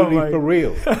absolutely for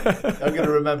real. I'm going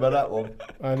to remember that one.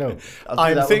 I know.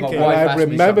 I'm thinking. And I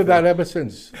remember that ever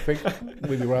since. Think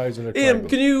with your eyes in a triangle. Ian,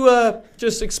 can you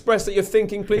just express that you're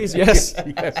thinking, please? Yes.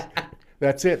 Yes.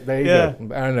 That's it. There you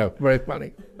go. I know. Very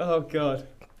funny. Oh, God.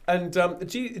 And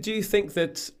do you think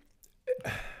that...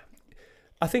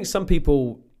 I think some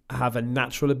people have a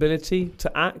natural ability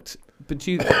to act, but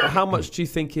how much do you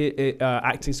think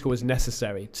acting school is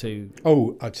necessary to...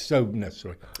 Oh, it's so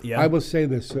necessary. Yeah. I will say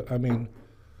this. I mean,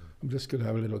 I'm just going to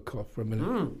have a little cough for a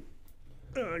minute.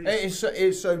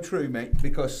 It's so true, mate,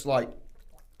 because, like,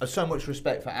 I have so much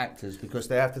respect for actors because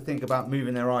they have to think about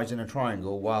moving their eyes in a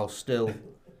triangle while still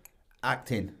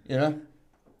acting, you know?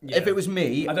 Yeah. If it was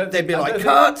me, they'd be like,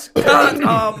 cut!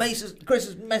 Oh, Chris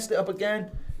has messed it up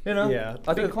again. You know? Yeah.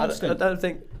 I don't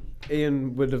think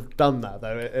Ian would have done that,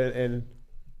 though.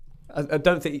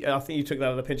 I think you took that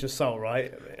with a pinch of salt,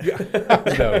 right? Yeah.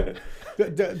 No.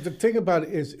 The thing about it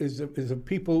is that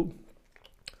people,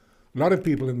 a lot of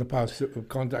people in the past have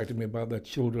contacted me about their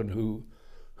children who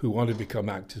want to become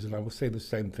actors, and I will say the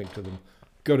same thing to them.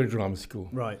 Go to drama school.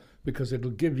 Right. Because it'll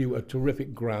give you a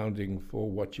terrific grounding for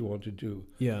what you want to do.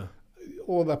 Yeah.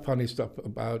 All that funny stuff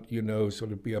about,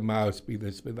 sort of be a mouse, be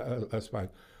this, be that, that's fine.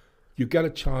 You get a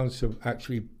chance of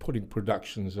actually putting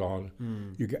productions on.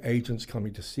 You get agents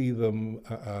coming to see them.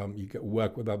 You get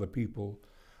work with other people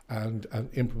and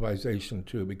improvisation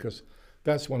too, because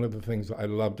that's one of the things that I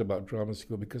loved about drama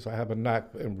school, because I have a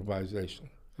knack for improvisation.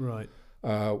 Right.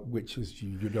 Which is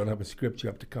you don't have a script, you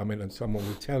have to come in and someone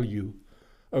will tell you,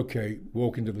 okay,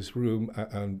 walk into this room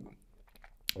and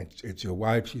it's your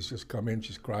wife, she's just come in,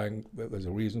 she's crying, there's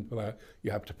a reason for that,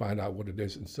 you have to find out what it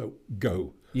is, and so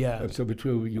go. Yeah. And so the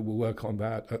two of you will work on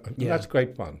that. That's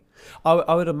great fun.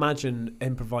 I would imagine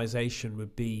improvisation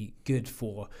would be good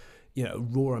for,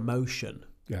 raw emotion.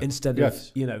 Yeah. Instead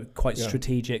of, quite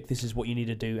strategic, this is what you need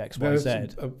to do, X, Y, Z.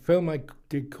 There's a film I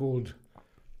did called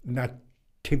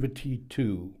Nativity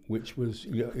 2, which was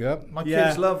my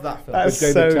kids love that film. That's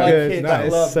so good. That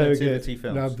is so good.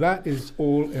 Films. Now that is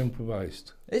all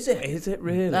improvised. Is it? Is it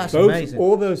really? That's amazing.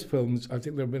 All those films, I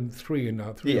think there have been three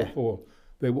or four.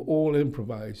 They were all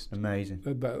improvised. Amazing.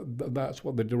 That's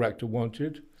what the director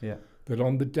wanted. Yeah. That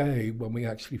on the day when we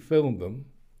actually filmed them,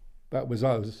 that was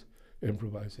us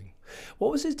improvising.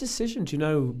 What was his decision? Do you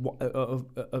know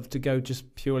of to go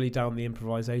just purely down the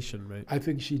improvisation route? I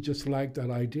think she just liked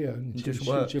that idea, and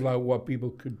she liked what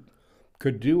people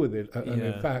could do with it. And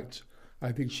in fact,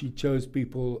 I think she chose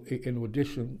people in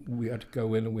audition. We had to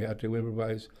go in and we had to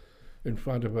improvise in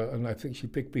front of her, and I think she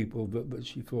picked people that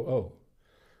she thought,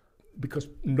 because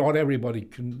not everybody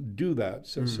can do that.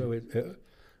 So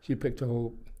she picked a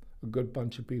good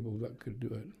bunch of people that could do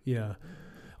it. Yeah.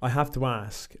 I have to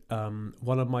ask,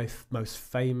 one of my most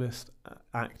famous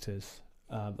actors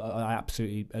that I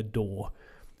absolutely adore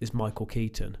is Michael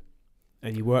Keaton.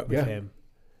 And you worked with him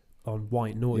on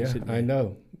White Noise, didn't you? I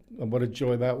know. And what a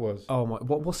joy that was. Oh, my.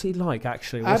 What's he like,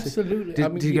 actually? Absolutely.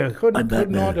 Did he go, could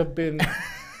not have been...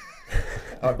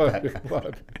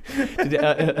 What?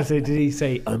 Did he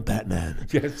say, I'm Batman?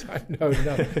 Yes, I know.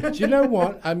 No. Do you know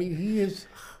what? I mean, he is...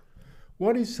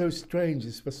 What is so strange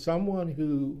is for someone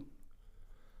who...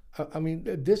 I mean,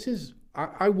 this is...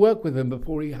 I worked with him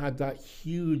before he had that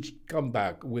huge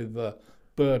comeback with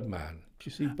Birdman. Did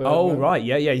you see Birdman? Oh, right.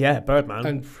 Yeah. Birdman.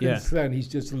 And since then, he's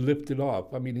just lifted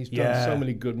off. I mean, he's done so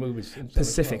many good movies since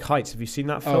Pacific Heights. Have you seen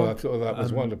that film? Oh, I thought that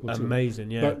was wonderful too.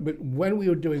 Amazing, yeah. But when we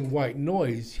were doing White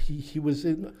Noise, he was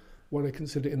in what I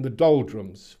consider in the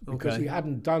doldrums, because he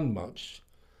hadn't done much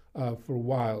for a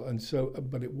while. And so,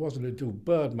 but it wasn't until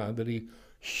Birdman that he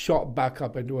shot back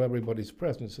up into everybody's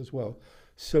presence as well.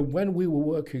 So when we were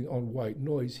working on White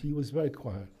Noise, he was very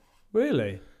quiet.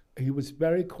 Really? He was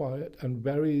very quiet and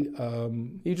very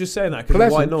You're just saying that because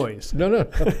of White Noise? No.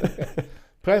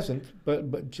 Pleasant,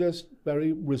 but just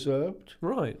very reserved.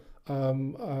 Right.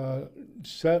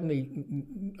 Certainly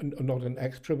not an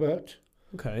extrovert.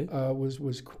 Okay.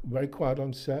 Was very quiet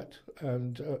on set,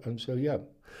 and so yeah.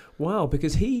 Wow,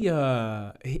 because he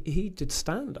did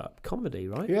stand-up comedy,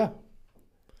 right? Yeah.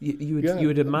 You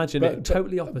would imagine it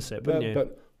totally opposite, wouldn't you?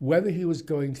 But whether he was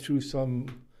going through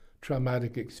some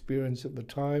traumatic experience at the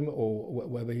time, or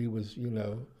whether he was,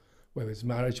 whether his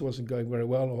marriage wasn't going very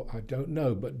well, or I don't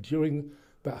know. But during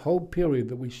that whole period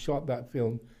that we shot that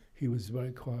film, he was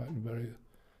very quiet and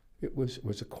it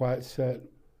was a quiet set,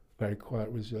 very quiet,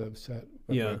 reserved set,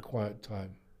 very quiet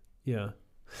time. Yeah.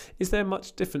 Is there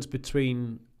much difference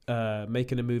between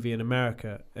making a movie in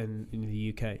America and in the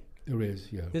UK? There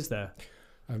is, yeah. Is there?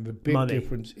 And the big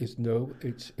difference is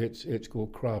it's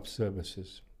called craft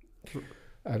services.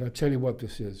 And I'll tell you what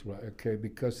this is, right, okay,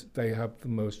 because they have the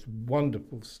most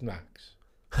wonderful snacks.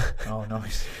 Oh,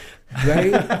 nice.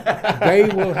 They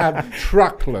will have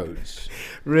truckloads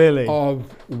really of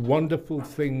wonderful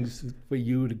things for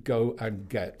you to go and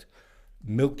get.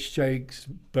 Milkshakes,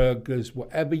 burgers,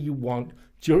 whatever you want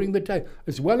during the day,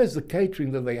 as well as the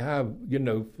catering that they have,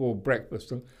 for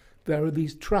breakfast. There are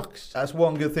these trucks. That's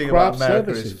one good thing about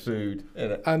America services. is food.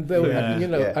 Isn't it? And there,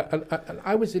 and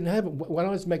I was in heaven when I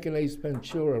was making Ace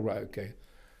Ventura. Right, okay.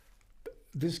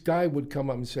 This guy would come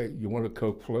up and say, "You want a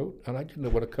Coke float?" And I didn't know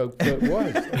what a Coke float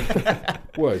was.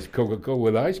 Well, it's Coca-Cola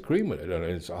with ice cream in it, and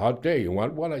it's a hot day. You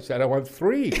want one? I said, "I want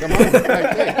 3. Come on."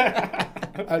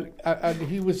 and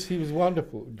he was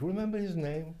wonderful. Do you remember his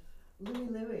name?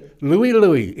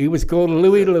 Louis. He was called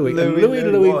Louis. And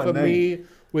Louis for me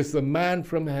was the man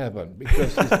from heaven,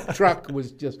 because his truck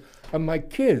was just... And my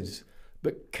kids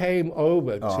that came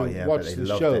over to watch the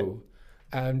show,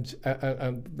 and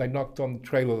they knocked on the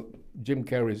trailer, Jim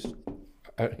Carrey's,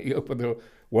 and he opened the...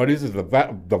 What is it,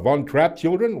 the Von Trapp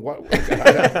children? What?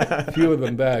 A few of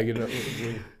them there,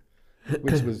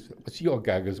 which was... It's your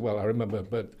gag as well, I remember,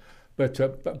 but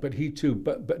he too.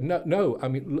 But no, I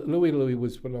mean, Louis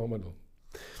was phenomenal.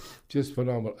 Just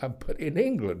phenomenal. But in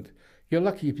England... You're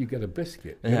lucky if you get a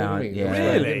biscuit. You know what I mean?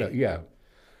 Really? Yeah.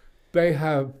 They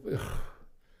have,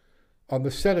 on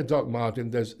the set of Doc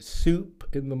Martin, there's soup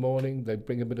in the morning. They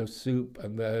bring a bit of soup,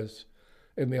 and there's,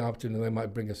 in the afternoon, they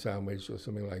might bring a sandwich or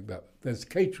something like that. There's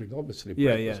catering, obviously.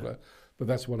 Yeah. But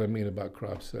that's what I mean about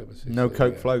craft services. No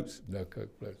Coke floats. No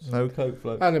Coke floats. No Coke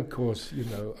floats. And of course,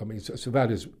 so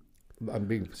that is, I'm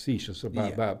being facetious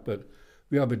about that, but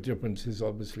the other difference is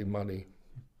obviously money.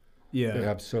 Yeah, they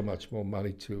have so much more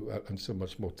money and so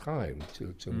much more time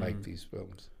to make these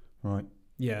films. Right.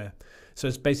 Yeah. So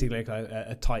it's basically like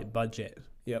a tight budget.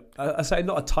 Yep. I say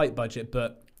not a tight budget,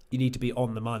 but you need to be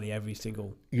on the money every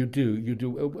single. You do.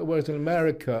 Whereas in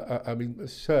America, I mean,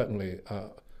 certainly,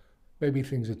 maybe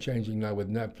things are changing now with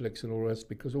Netflix and all the rest,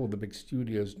 because all the big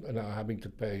studios are now having to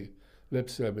pay lip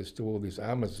service to all these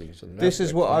Amazons and Netflix. This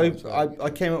is what I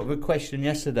came up with a question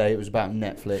yesterday. It was about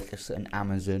Netflix and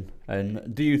Amazon.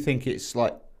 And do you think it's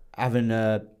like having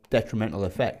a detrimental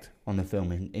effect on the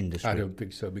film industry? I don't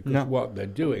think so, because what they're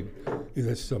doing is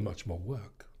there's so much more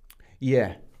work.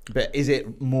 Yeah, but is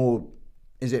it more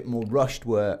rushed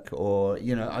work, or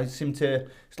I seem to?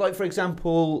 It's like, for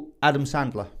example, Adam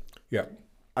Sandler. Yeah.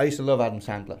 I used to love Adam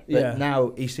Sandler, but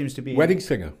now he seems to be... Wedding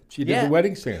Singer. She did The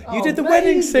Wedding Singer. You did The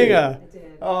Wedding Singer? I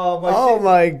did. Oh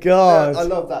my God. I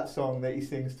love that song that he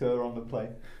sings to her on the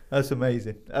plane. That's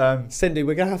amazing. Cindy,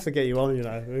 we're going to have to get you on,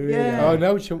 Yeah. Oh,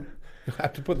 no, you'll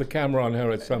have to put the camera on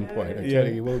her at some point. I tell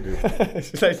you will do.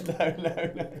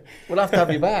 No. We'll have to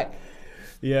have you back.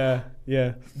 Yeah.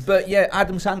 But yeah,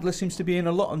 Adam Sandler seems to be in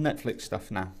a lot of Netflix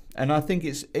stuff now. And I think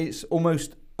it's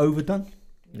almost overdone.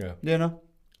 Yeah.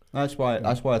 That's why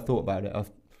I thought about it.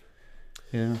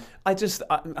 I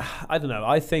don't know.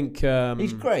 I think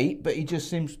he's great, but he just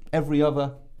seems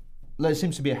there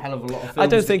seems to be a hell of a lot of films I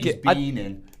don't think he's been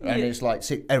in, and it's like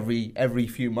every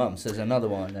few months there's another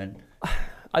one. And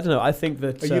I don't know. I think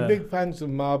that. Are you big fans of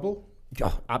Marvel?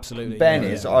 Oh, absolutely. Ben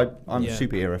is. I'm a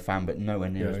superhero fan, but nowhere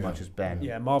near as much as Ben.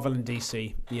 Yeah, Marvel and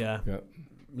DC. Yeah.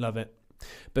 Love it.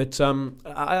 But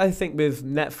I think with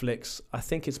Netflix, I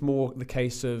think it's more the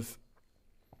case of.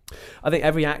 I think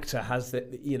every actor has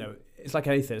that, it's like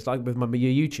anything. It's like with my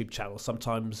YouTube channel.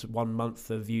 Sometimes 1 month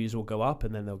the views will go up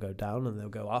and then they'll go down and they'll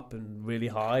go up and really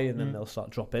high and then they'll start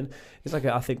dropping. It's like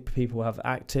I think people have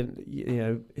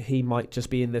acting. He might just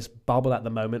be in this bubble at the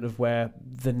moment of where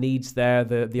the need's there,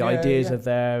 the ideas are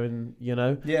there, and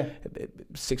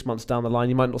 6 months down the line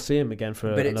you might not see him again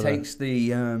for. But another... it takes the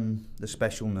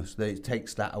specialness. It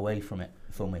takes that away from it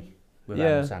for me. With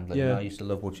Adam Sandler, I used to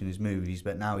love watching his movies,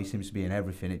 but now he seems to be in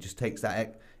everything. It just takes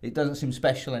that. It doesn't seem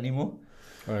special anymore.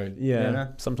 Right. Yeah.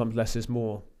 Sometimes less is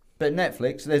more. But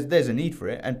Netflix, there's a need for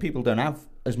it, and people don't have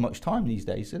as much time these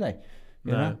days, do they?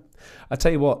 You know? I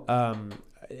tell you what,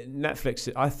 Netflix.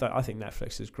 I think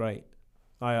Netflix is great.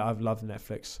 I've loved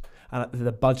Netflix, and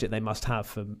the budget they must have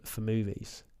for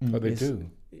movies. But they do.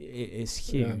 It's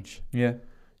huge. Yeah.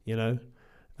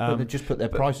 Well, they just put their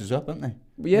prices up, haven't they?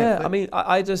 Yeah, Netflix. I mean,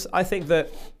 I think that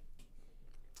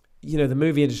the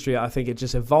movie industry. I think it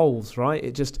just evolves, right?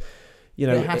 It just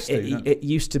it has to. It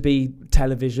used to be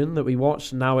television that we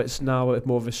watched. Now it's more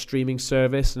of a streaming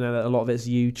service, and a lot of it's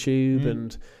YouTube,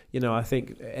 and I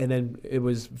think, and then it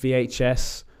was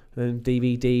VHS and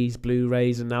DVDs,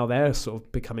 Blu-rays, and now they're sort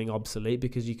of becoming obsolete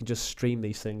because you can just stream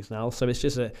these things now. So it's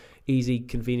just a easy,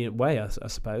 convenient way, I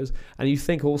suppose. And you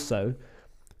think also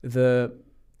the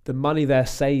money they're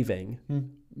saving,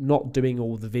 not doing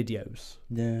all the videos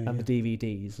and the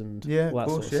DVDs and all that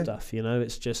sort of stuff.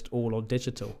 It's just all on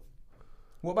digital.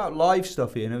 What about live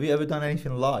stuff, Ian? Have you ever done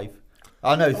anything live?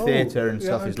 I know theatre and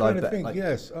stuff is live, but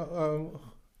yes.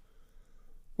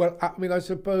 Well, I mean, I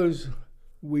suppose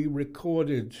we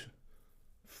recorded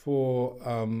for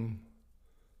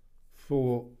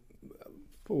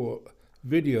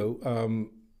video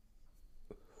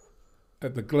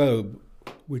at the Globe,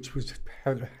 which was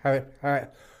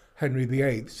Henry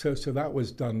VIII. So that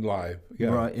was done live. Yeah.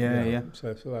 Right. Yeah.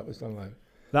 So that was done live.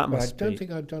 That but must. I don't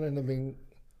think I've done anything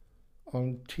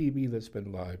on TV that's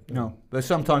been live. No, but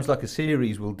sometimes like a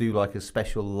series will do like a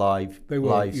special live one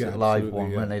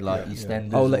when they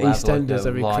EastEnders. Oh, like EastEnders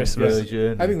every Christmas.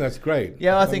 Version. I think that's great.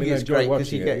 Yeah, I think it's great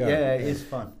because you get it is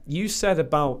fun. You said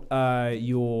about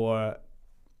your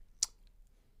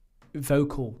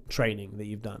vocal training that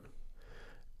you've done.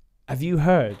 Have you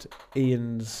heard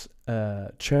Ian's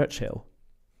Churchill?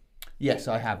 Yes,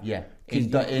 I have. Yeah, in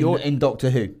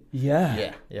Doctor Who.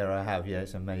 Yeah, I have. Yeah,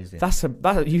 it's amazing.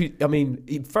 I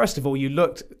mean, first of all, you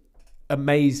looked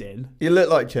amazing. You look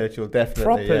like Churchill, definitely.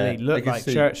 Properly looked like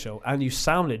Churchill, and you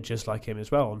sounded just like him as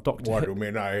well on Doctor Who. What do you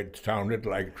mean I sounded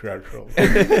like Churchill?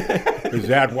 Is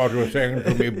that what you're saying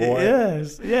to me, boy?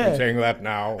 Yes, yeah. I'm saying that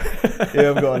now. Yeah,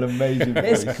 I've got an amazing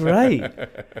voice. It's great.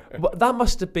 But that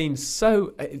must have been so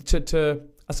to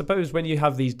I suppose when you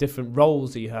have these different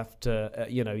roles that you have to,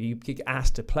 you get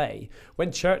asked to play.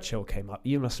 When Churchill came up,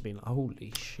 you must have been,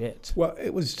 holy shit. Well,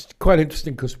 it was quite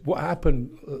interesting because what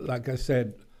happened, like I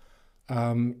said,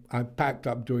 I packed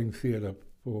up doing theatre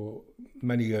for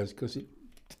many years because it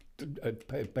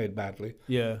paid badly.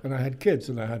 Yeah. And I had kids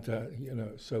and I had to,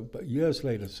 but years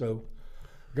later,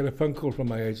 I got a phone call from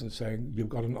my agent saying, you've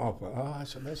got an offer. Oh, I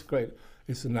said, that's great.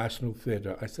 It's the National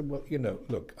Theatre. I said, well,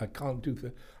 look, I can't do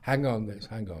that. Hang on.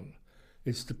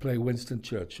 It's to play Winston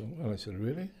Churchill. And I said,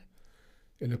 really?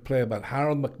 In a play about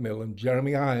Harold Macmillan,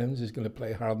 Jeremy Irons is going to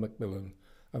play Harold Macmillan,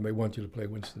 and they want you to play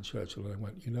Winston Churchill. And I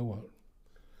went, you know what?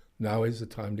 Now is the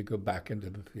time to go back into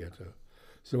the theatre.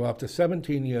 So after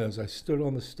 17 years, I stood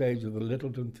on the stage of the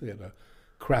Littleton Theatre,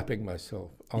 crapping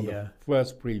myself on the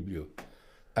first preview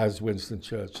as Winston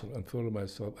Churchill, and thought of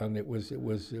myself, and it was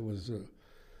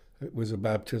a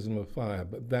baptism of fire.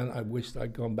 But then I wished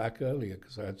I'd gone back earlier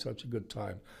because I had such a good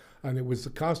time. And it was the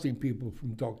casting people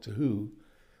from Doctor Who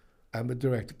and the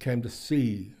director came to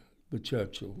see the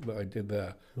Churchill that I did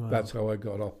there. Wow. That's how I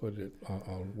got offered it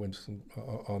on Winston,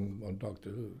 on Doctor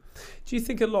Who. Do you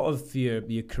think a lot of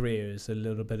your career is a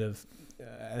little bit of,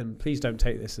 and please don't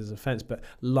take this as offence, but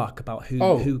luck about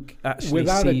who actually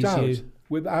sees you?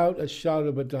 Without a shadow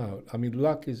of a doubt. I mean,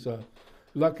 luck is a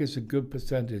good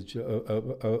percentage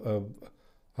of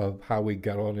how we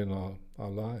get on in our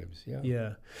lives. Yeah.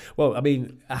 Yeah. Well, I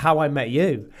mean, how I met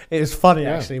you. It was funny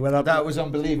actually that was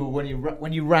unbelievable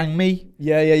when you rang me.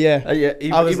 Yeah.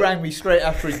 He rang me straight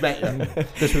after he met you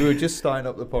because we were just starting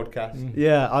up the podcast.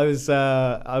 Yeah, I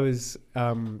was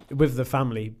with the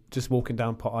family just walking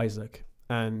down Port Isaac,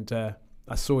 and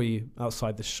I saw you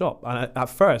outside the shop. And at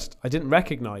first, I didn't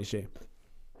recognise you,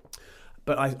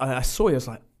 but I saw you. I was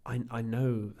like, I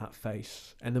know that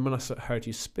face. And then when I heard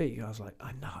you speak, I was like,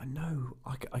 I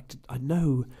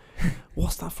know.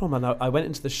 What's that from? And I went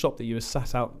into the shop that you were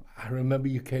sat out. I remember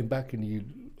you came back and you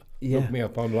looked me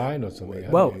up online or something.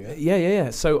 Well, yeah.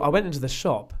 So I went into the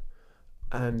shop,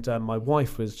 and my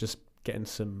wife was just getting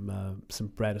some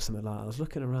bread or something like that. I was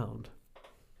looking around,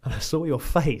 and I saw your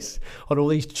face on all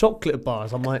these chocolate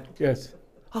bars. I'm like, Yes.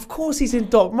 of course he's in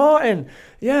Doc Martin.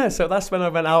 Yeah, so that's when I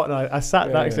went out and I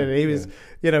sat next to him. He was,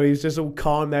 he was just all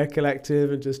calm there,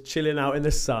 collective, and just chilling out in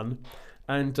the sun.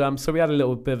 And so we had a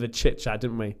little bit of a chit chat,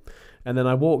 didn't we? And then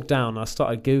I walked down and I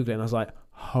started Googling. I was like,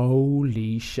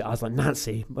 holy shit. I was like,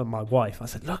 Nancy, my wife, I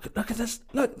said, look at this.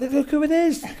 Look who it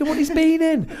is. Look at what he's been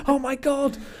in. Oh my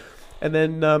God. And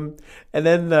then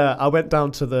I went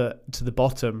down to the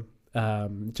bottom,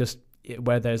 just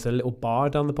where there's a little bar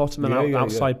down the bottom, an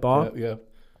outside bar. Yeah.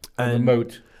 And the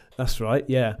moat. That's right,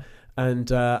 yeah. And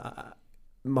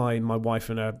my wife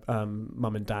and her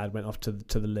mum and dad went off to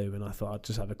the loo, and I thought I'd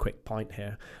just have a quick pint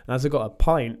here. And as I got a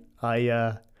pint,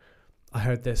 I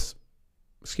heard this.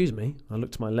 Excuse me. I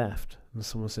looked to my left, and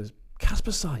someone says,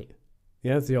 "Caspersight."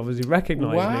 Yeah, they obviously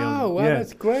recognised me. Wow,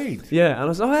 that's great. Yeah, and I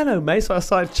was like, "Oh, hello, mate." So I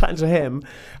started chatting to him.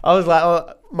 I was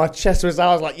like, my chest was out.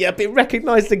 I was like, "Yeah, been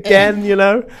recognised again,"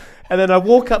 And then I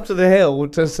walk up to the hill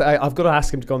to say, I've got to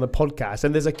ask him to go on the podcast.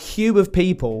 And there's a queue of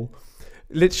people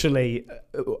literally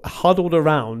huddled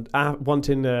around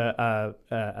wanting a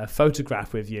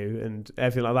photograph with you and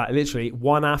everything like that. Literally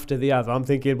one after the other. I'm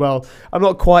thinking, well, I'm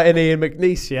not quite an Ian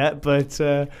McNeice yet, but...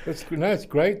 That's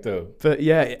great, though. But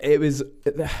yeah, it was...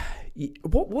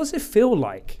 What does it feel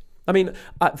like? I mean,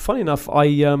 funny enough, I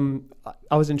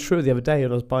was in Truro the other day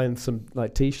and I was buying some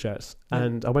T-shirts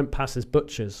and I went past this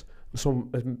butcher's.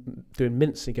 Someone doing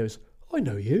mince, and he goes, I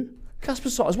know you,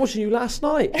 Caspersight. I was watching you last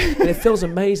night, and it feels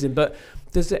amazing. But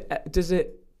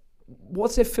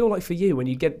what's it feel like for you when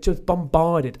you get just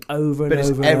bombarded over and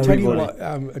over? I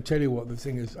tell you what, the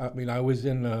thing is. I mean, I was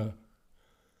in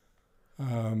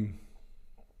I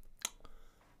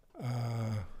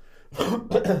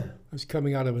was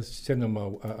coming out of a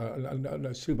cinema,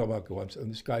 a supermarket once,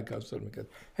 and this guy comes to me and goes,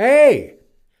 "Hey,"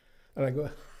 and I go,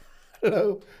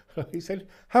 "Hello." He said,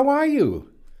 "How are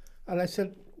you?" And I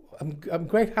said, I'm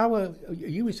great. How are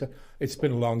you? He said, "It's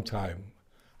been a long time."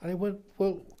 And I went,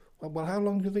 well, how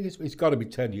long do you think it's got to be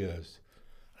 10 years.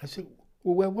 I said,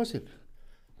 "Well, where was it?"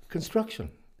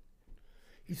 "Construction."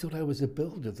 He thought I was a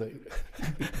builder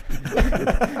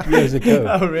years ago.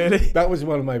 Oh, really? That was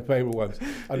one of my favorite ones.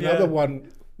 Another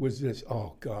one was this.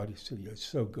 "Oh, God," he said, "you're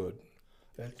so good."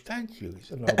 I said, "Thank you." He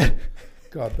said, "No,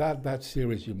 God, that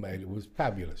series you made, it was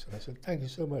fabulous." And I said, "Thank you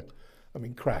so much." I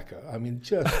mean, cracker. I mean,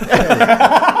 just... Cracker,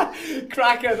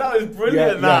 that was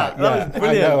brilliant, that was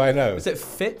brilliant. I know. Was it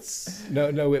Fitz?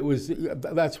 No, it was...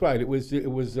 That's right. It was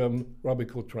Robbie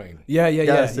Coltrane. Yeah.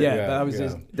 That was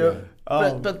his...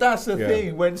 But that's the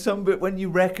thing. When you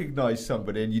recognise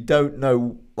somebody and you don't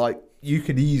know, you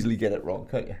can easily get it wrong,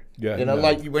 can't you? Yeah.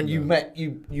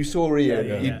 You saw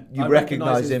Ian, you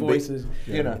recognise him, voices,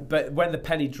 But when the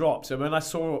penny dropped, so when I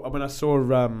saw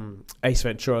Ace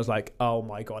Ventura, I was like, oh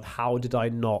my God, how did I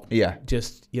not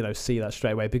just see that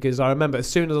straight away? Because I remember as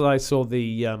soon as I saw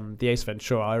the Ace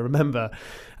Ventura, I remember,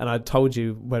 and I told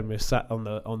you when we were sat on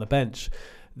the bench,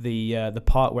 the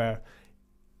part where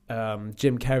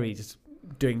Jim Carrey just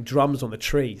doing drums on the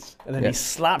trees, and then he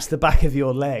slaps the back of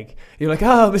your leg. You're like,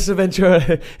 "Oh, Mr.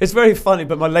 Ventura." It's very funny,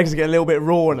 but my legs are getting a little bit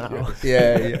raw now.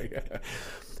 Yeah.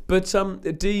 But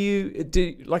do you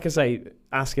like I say,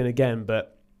 asking again,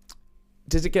 but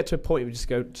does it get to a point where you just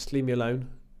go, just leave me alone?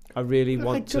 I really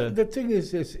want to. The thing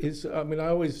is, I mean, I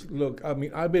always look. I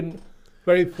mean, I've been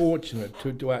very fortunate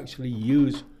to actually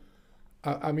use.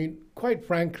 I mean, quite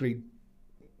frankly,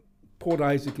 Port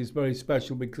Isaac is very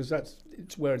special because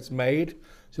it's where it's made.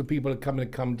 So people are coming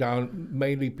to come down.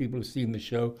 Mainly people have seen the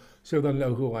show, so they'll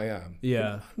know who I am.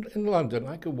 Yeah. In London,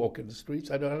 I can walk in the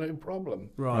streets. I don't have any problem.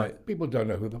 Right. People don't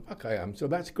know who the fuck I am, so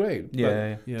that's great.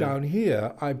 Yeah. But down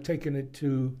here, I've taken it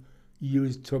to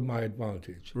use to my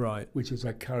advantage. Right. Which is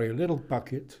I carry a little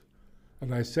bucket,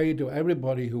 and I say to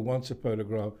everybody who wants a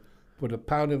photograph, put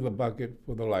 £1 in the bucket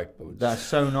for the lifeboats. That's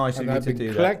so nice of you to do that. And I've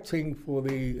been collecting for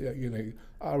the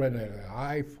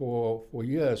RNAI for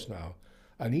years now,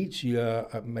 and each year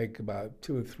I make about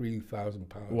 £2,000 or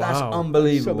 £3,000. Wow. That's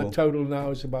unbelievable. So the total now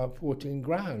is about 14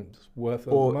 grand worth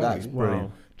of money. That's brilliant.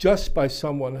 Wow. Just by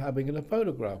someone having a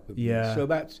photograph with me. Yeah. So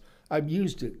I've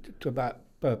used it to that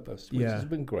purpose, which has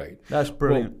been great. That's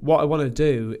brilliant. Well, what I want to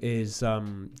do is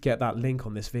get that link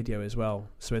on this video as well,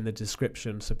 so in the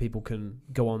description, so people can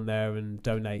go on there and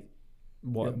donate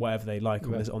whatever they like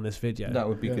on this video. That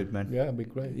would be good, man. Yeah, it'd be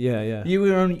great. Yeah. You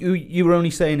were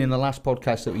only saying in the last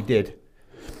podcast that we did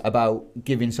about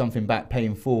giving something back,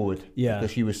 paying forward. Yeah.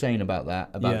 Because you were saying about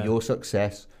your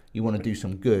success. You want to do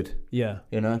some good. Yeah.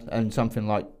 And something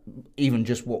like even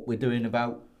just what we're doing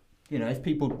about you know, if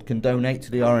people can donate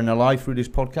to the RNLI through this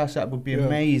podcast, that would be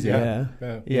amazing.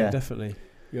 Yeah, definitely.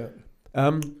 Yeah.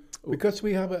 Because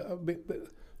we have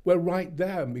we're right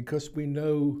there because we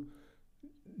know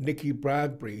Nicky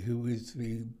Bradbury, who is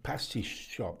the pastiche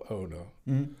shop owner,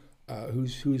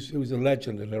 who's a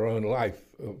legend in her own life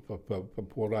for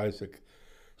Port Isaac.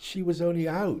 She was only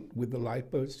out with the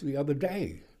lifeboats the other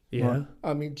day. Yeah.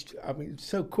 I mean,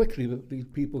 so quickly that these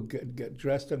people get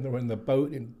dressed and they're in the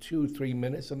boat in 2-3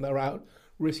 minutes and they're out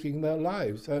risking their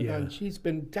lives. And she's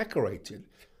been decorated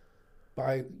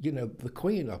by, you know, the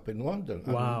Queen up in London.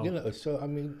 Wow. I mean, you know, so I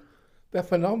mean, they're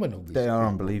phenomenal. They are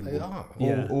unbelievable. They are.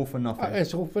 All for nothing.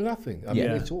 It's all for nothing. I mean,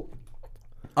 it's all.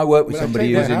 I work with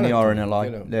somebody who's in the RNLI.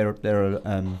 You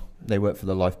know. They work for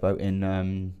the lifeboat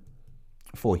in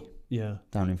Foy. Yeah.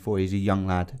 Down in Foy. He's a young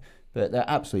lad, but they're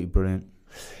absolutely brilliant.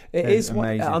 It is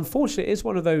unfortunately, it is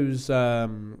one of those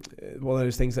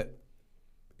things that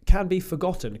can be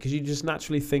forgotten because you just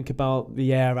naturally think about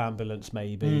the air ambulance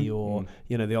maybe or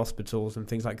you know the hospitals and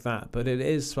things like that, but it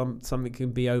is something that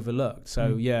can be overlooked.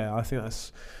 So I think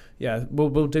that's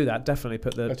we'll do that. Definitely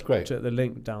put the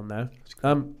link down there.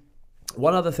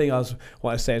 One other thing I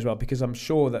want to say as well, because I'm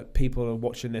sure that people are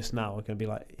watching this now are going to be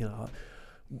like, you know,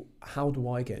 how do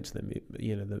I get into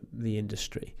the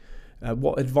industry?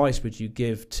 What advice would you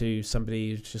give to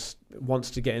somebody who just wants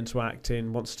to get into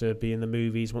acting, wants to be in the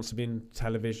movies, wants to be in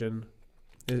television?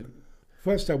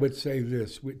 First, I would say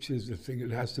this, which is the thing,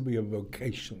 it has to be a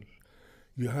vocation.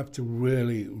 You have to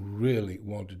really, really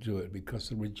want to do it because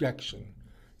the rejection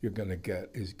you're going to get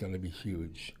is going to be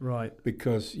huge. Right.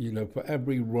 Because, you know, for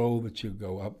every role that you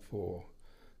go up for,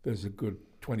 there's a good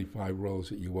 25 roles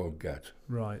that you won't get.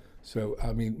 Right. So,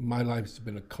 I mean, my life's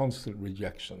been a constant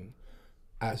rejection,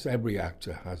 as every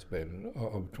actor has been,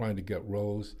 of trying to get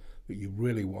roles that you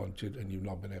really wanted and you've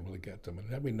not been able to get them.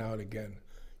 And every now and again,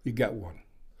 you get one.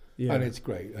 Yeah. And it's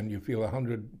great. And you feel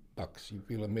 $100, you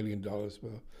feel $1 million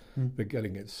for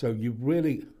getting it. So you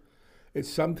really, it's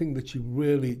something that you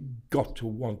really got to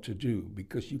want to do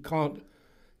because you can't,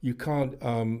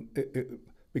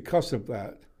 because of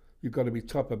that, you've got to be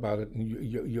tough about it and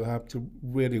you have to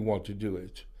really want to do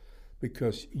it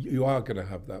because you are going to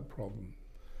have that problem.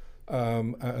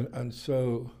 And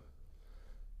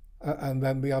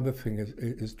then the other thing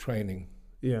is training.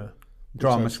 Yeah.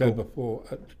 Drama As I school. said before,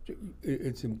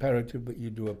 it's imperative that you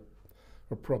do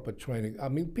a proper training. I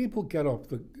mean, people get off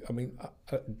the. I mean,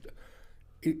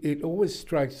 it always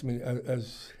strikes me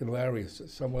as hilarious that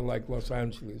somewhere like Los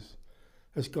Angeles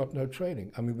has got no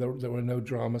training. I mean, there are no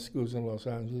drama schools in Los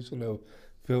Angeles, there are no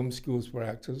film schools for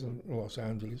actors in Los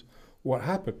Angeles. What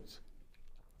happens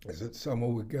is that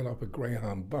someone will get off a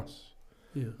Greyhound bus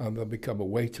and they'll become a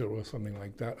waiter or something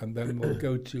like that, and then they'll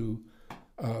go to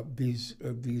these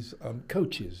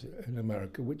coaches in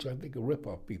America, which I think are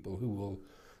rip-off people who will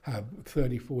have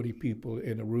 30, 40 people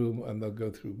in a room and they'll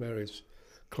go through various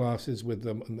classes with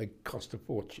them and they cost a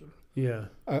fortune. Yeah.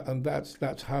 And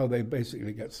that's how they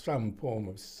basically get some form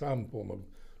of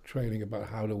training about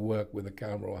how to work with a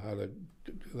camera or how to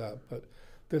do that. But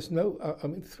there's no,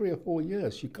 3 or 4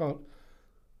 years, you can't.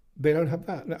 They don't have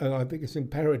that, and I think it's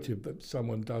imperative that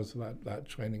someone does that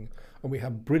training. And we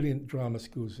have brilliant drama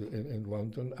schools in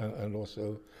London and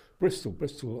also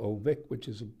Bristol Old Vic, which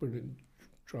is a brilliant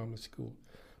drama school.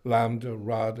 Lambda,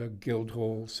 RADA,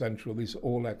 Guildhall, Central, these are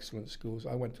all excellent schools.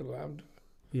 I went to Lambda.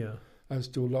 Yeah. As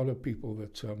do a lot of people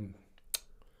that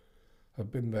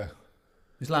have been there.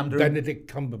 Is Lambda Benedict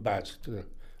Cumberbatch, to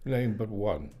name but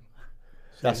one.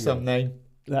 So, that's some name.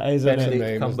 That is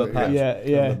Benedict Cumberbatch. Yeah.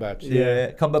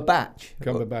 Cumberbatch.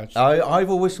 Cumberbatch. I've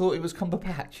always thought it was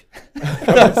Cumberpatch.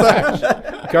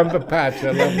 Cumberpatch,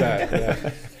 I love that.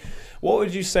 Yeah. What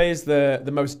would you say is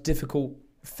the most difficult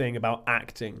thing about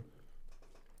acting?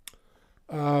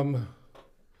 Oh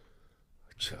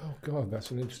God, that's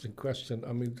an interesting question.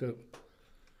 I mean,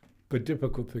 the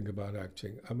difficult thing about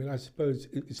acting, I mean, I suppose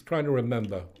it's trying to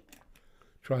remember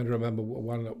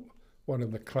one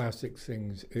of the classic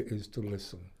things is to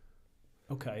listen.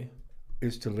 Okay.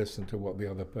 Is to listen to what the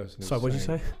other person is saying. Sorry, what did you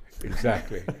say?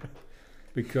 Exactly.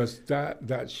 Because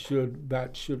that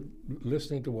should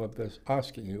listening to what they're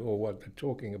asking you or what they're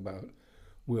talking about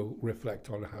will reflect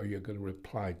on how you're going to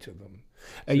reply to them.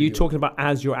 Are you talking about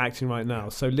as you're acting right now?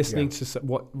 So listening to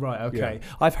what? Right. Okay.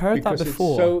 Yeah. I've heard because that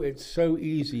before. It's so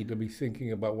easy to be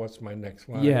thinking about what's my next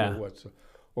line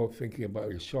or thinking about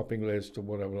your shopping list or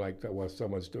whatever like that while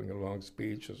someone's doing a long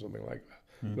speech or something like that.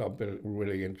 Not been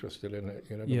really interested in it,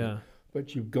 you know. Yeah.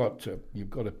 But you've got to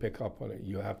pick up on it.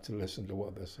 You have to listen to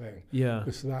what they're saying. Yeah.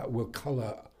 Because that will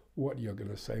colour what you're going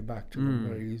to say back to them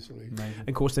very easily. And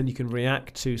of course, then you can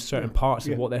react to certain parts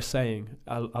of what they're saying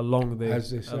along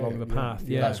the path.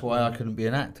 Yeah, that's why I couldn't be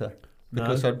an actor.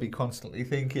 Because I'd be constantly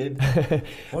thinking,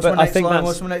 what's But my I next think line? that's-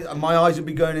 What's my next? And my eyes would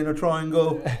be going in a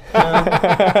triangle. But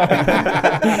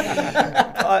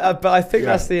I think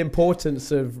that's the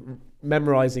importance of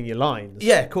memorizing your lines.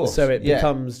 Yeah, of course. So it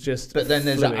becomes just. But then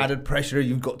there's fluid. that added pressure.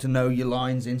 You've got to know your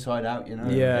lines inside out. You know.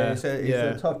 Yeah, It's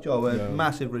a tough job.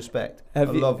 Massive respect.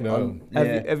 Have you- Have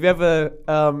Have you ever?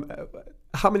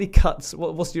 How many cuts?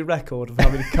 What's your record of how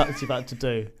many cuts you've had to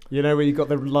do? You know, where you got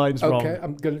the lines wrong. Okay,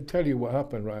 I'm going to tell you what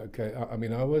happened, right? Okay, I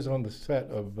mean, I was on the set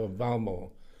of Valmore,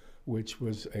 which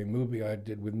was a movie I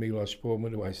did with Milos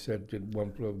Forman, who I said did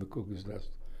One Flew Over the Cuckoo's Nest,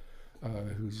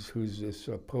 who's this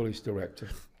Polish director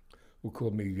who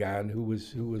called me Jan, who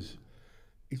was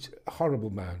he's a horrible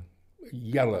man,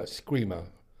 yeller, screamer.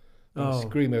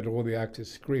 Scream at all the actors,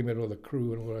 scream at all the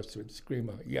crew and all the rest of it,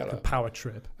 screamer, yeller. The power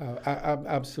trip.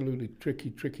 Absolutely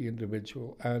tricky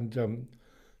individual. And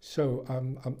so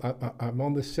I'm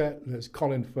on the set. There's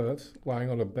Colin Firth lying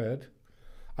on a bed.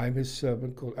 I'm his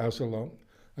servant called Absalom,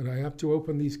 and I have to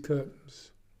open these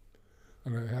curtains.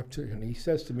 And he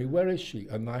says to me, "Where is she?"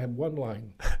 And I have one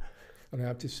line, and I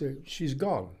have to say, "She's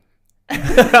gone."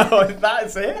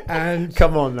 That's it. And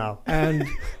come on now. And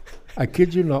I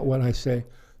kid you not when I say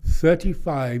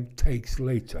 35 takes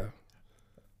later,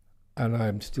 and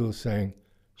I'm still saying,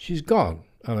 "She's gone."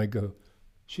 And I go,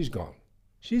 "She's gone.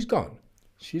 She's gone.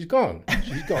 She's gone.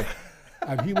 She's gone."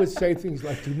 And he would say things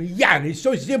like to me, "Jan, it's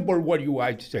so simple what you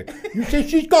want to say. You say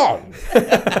she's gone."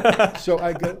 So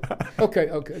I go, okay,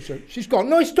 so she's gone.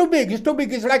 No, it's too big.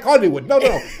 It's like Hollywood. No.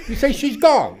 You say she's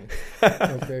gone.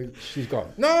 Okay, she's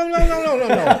gone. No.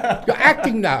 You're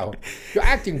acting now. You're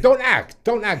acting. Don't act.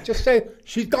 Just say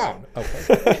she's gone.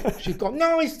 Okay, she's gone.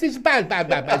 No, it's bad.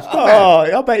 It's too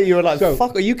bad. I bet you were like,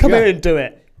 fuck, you come here and do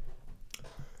it.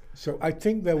 So I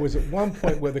think there was at one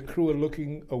point where the crew are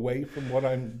looking away from what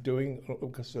I'm doing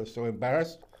because they're so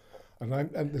embarrassed. And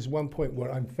there's one point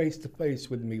where I'm face to face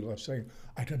with Milos saying,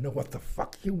 "I don't know what the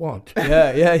fuck you want."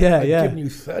 Yeah. I've given you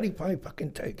 35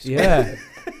 fucking takes. Yeah.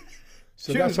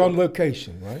 So that's on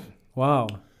location, right? Wow.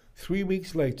 3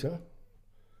 weeks later,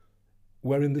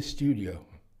 we're in the studio.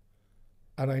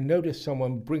 And I noticed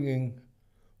someone bringing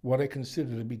what I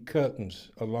consider to be curtains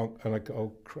along. And I go,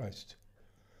 "Oh, Christ.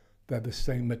 They're the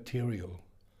same material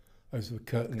as the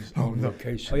curtains on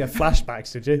location." Oh, yeah,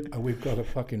 flashbacks, did you? And we've got a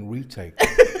fucking retake.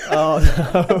 Oh,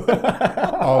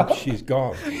 Oh, she's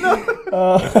gone.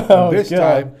 And this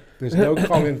time, there's no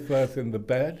Colin Firth in the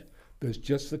bed. There's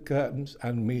just the curtains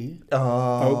and me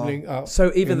opening up.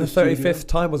 So even the 35th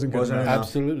studio. time wasn't good enough?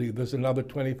 Absolutely. There's another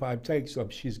 25 takes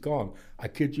of She's Gone. I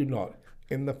kid you not,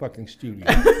 in the fucking studio.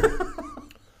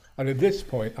 And at this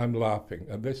point, I'm laughing.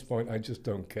 At this point, I just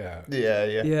don't care.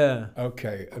 Yeah.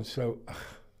 Okay, and so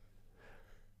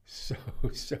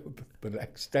the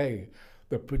next day,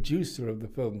 the producer of the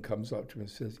film comes up to me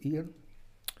and says, "Ian,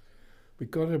 we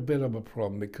got a bit of a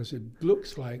problem because it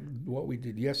looks like what we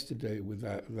did yesterday with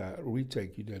that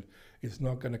retake you did is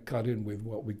not going to cut in with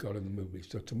what we got in the movie.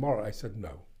 So tomorrow," I said,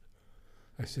 "No."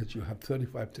 I said, "You have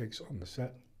 35 takes on the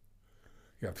set.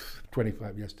 You have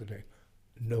 25 yesterday.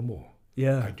 No more.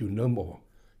 Yeah. I do no more.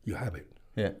 You have it."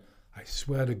 Yeah. I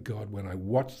swear to God, when I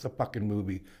watch the fucking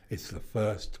movie, it's the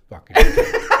first fucking take.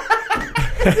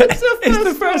 It's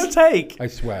the first take. I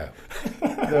swear.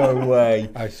 No way.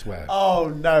 I swear. Oh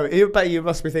no! I bet you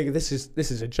must be thinking this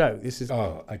is a joke. This is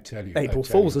Oh, I tell you. April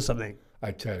Fools or something.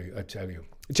 I tell you.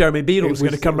 Jeremy Beadle's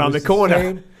going to come round the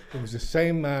corner. It was the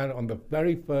same man on the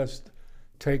very first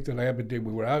take that I ever did.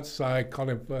 We were outside.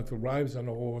 Colin Firth arrives on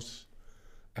a horse,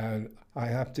 and I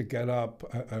have to get up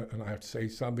and I have to say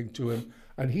something to him.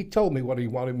 And he told me what he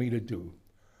wanted me to do.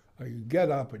 You get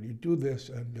up and you do this,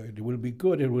 and it will be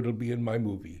good. It will be in my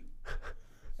movie.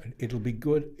 And it'll be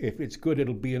good. If it's good,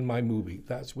 it'll be in my movie.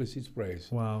 That was his phrase.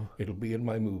 Wow. It'll be in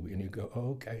my movie. And you go, "Oh,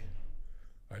 okay.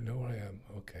 I know where I am.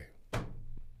 Okay."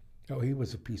 Oh, he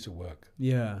was a piece of work.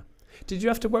 Yeah. Did you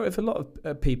have to work with a lot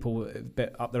of people a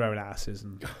bit up their own asses?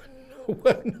 And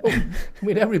Well, no. I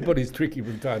mean, everybody's tricky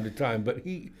from time to time, but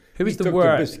who was he the took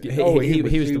worst? The biscuit.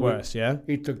 He was the worst. Yeah.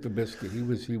 He took the biscuit. He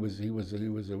was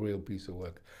a real piece of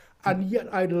work, and yet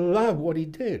I love what he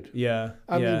did. Yeah.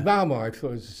 I mean, Valmore, I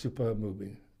thought was a superb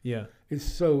movie. Yeah. It's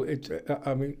so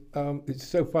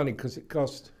funny because it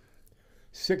cost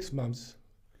 6 months,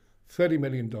 $30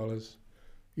 million.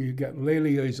 You get Les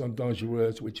Liaisons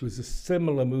Dangereuses, which was a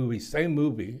similar movie, same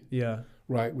movie. Yeah.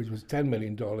 Right, which was $10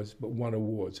 million, but won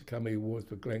awards, Academy Awards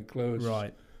for Glenn Close,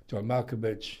 Right. John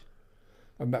Malkovich,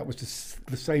 and that was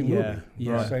the same movie.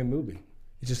 Yeah. The same movie.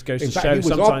 It just goes In to fact, show he was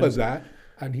sometimes. offered that,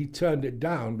 and he turned it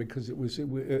down because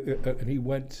and he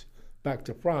went back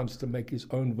to France to make his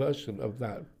own version of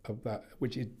that,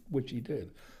 which he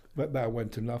did, but that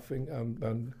went to nothing.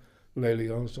 And Les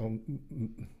Lions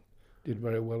did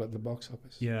very well at the box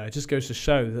office. Yeah, it just goes to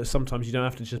show that sometimes you don't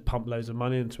have to just pump loads of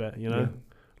money into it,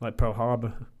 like Pearl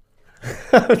Harbor.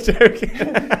 I'm joking.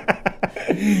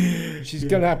 She's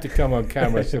going to have to come on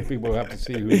camera so people have to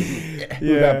see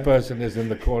who that person is in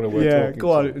the corner we're talking to.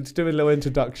 Go on, let's do a little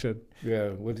introduction. Yeah,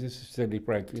 well, this is Cindy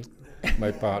Frankie,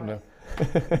 my partner.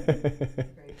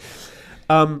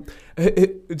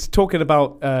 It's talking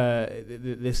about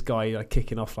this guy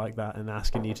kicking off like that and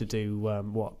asking you to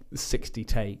do 60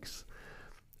 takes.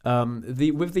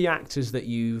 With the actors that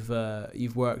you've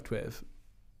worked with,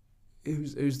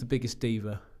 who's the biggest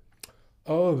diva?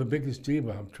 Oh, the biggest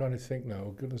diva. I'm trying to think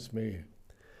now. Goodness me.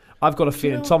 I've got a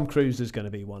feeling Tom Cruise is going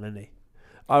to be one, isn't he?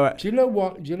 Do you know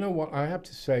what? I have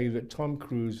to say that Tom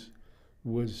Cruise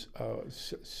was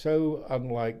so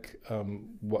unlike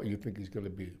what you think he's going to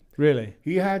be. Really?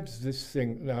 He had this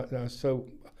thing. Now, so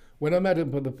when I met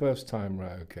him for the first time,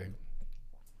 right, okay,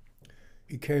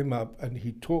 he came up and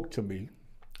he talked to me.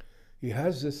 He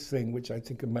has this thing which I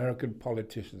think American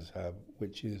politicians have,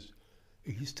 which is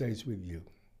he stays with you.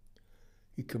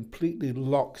 He completely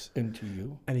locks into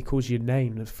you. And he calls you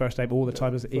name, the first name all the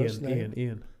time is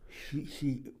Ian.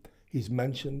 He's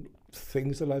mentioned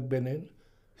things that I've been in.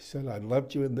 He said, I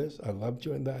loved you in this, I loved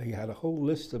you in that. He had a whole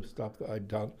list of stuff that I'd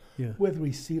done. Yeah. Whether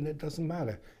he's seen it doesn't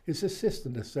matter. His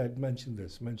assistant has said, mention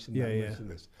this, mention that, mention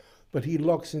this. But he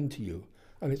locks into you.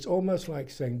 And it's almost like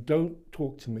saying, don't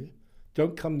talk to me,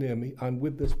 don't come near me, I'm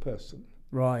with this person.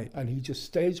 Right. And he just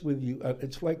stays with you. And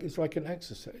it's like an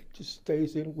exercise. It just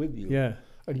stays in with you. Yeah.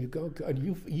 And you go, and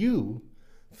you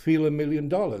feel $1 million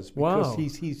because wow.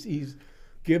 he's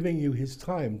giving you his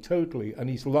time totally, and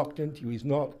he's locked into you. He's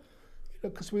not,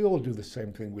 because we all do the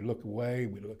same thing. We look away,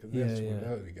 we look at this,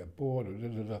 we get bored.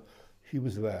 He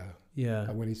was there. Yeah.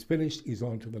 And when he's finished, he's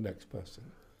on to the next person.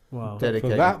 Wow.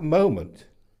 Dedicated. For that moment,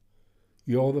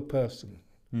 you're the person.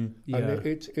 Yeah. And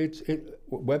it's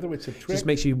whether it's a trick, just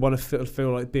makes you want to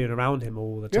feel like being around him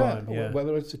all the time. Yeah.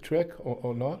 Whether it's a trick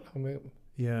or not. I mean.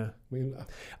 Yeah.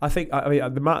 I think the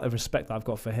amount of respect that I've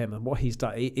got for him and what he's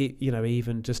done,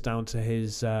 even just down to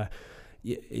his, the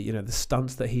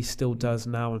stunts that he still does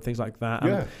now and things like that.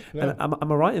 Yeah. And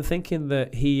am I right in thinking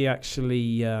that he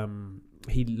actually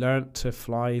he learnt to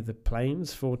fly the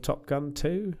planes for Top Gun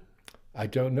 2? I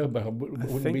don't know, but I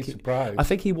wouldn't be surprised. I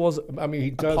think he was. I mean, he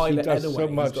does so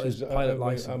much.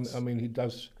 I mean, he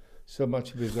does so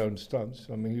much of his own stunts.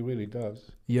 I mean, he really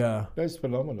does. Yeah, that's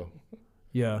phenomenal.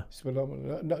 Yeah, it's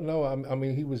phenomenal. No, I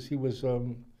mean, he was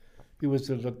a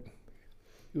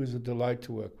delight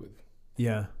to work with.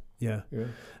 Yeah.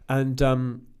 And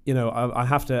I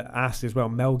have to ask as well,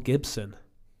 Mel Gibson.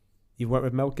 You've worked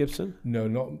with Mel Gibson? No,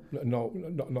 not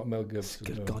Mel Gibson.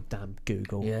 Good goddamn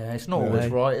Google. Yeah, it's not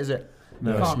always right, is it?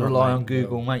 No, you can't rely on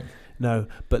Google, mate. No,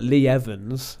 but Lee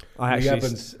Evans,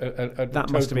 that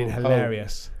must have been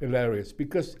hilarious. Hilarious,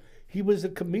 because he was a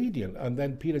comedian, and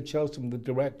then Peter Chelsom, the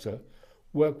director,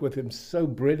 worked with him so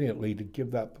brilliantly to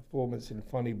give that performance in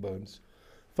Funny Bones.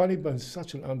 Funny Bones is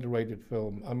such an underrated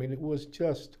film. I mean, it was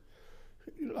just,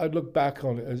 I look back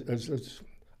on it as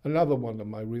another one of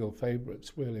my real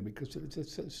favorites, really, because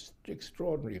it's an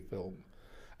extraordinary film.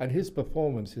 And his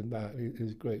performance in that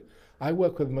is great. I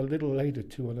worked with him a little later,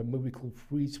 too, on a movie called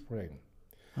Freeze Frame,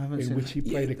 in which he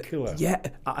played a killer. Yeah,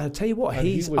 I'll tell you what,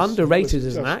 he's underrated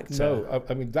as an actor. No,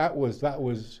 I mean, that was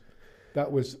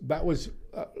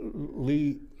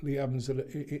Lee Evans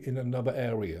in another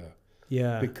area.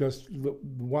 Yeah. Because the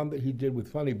one that he did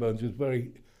with Funny Bones was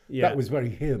that was very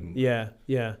him. Yeah.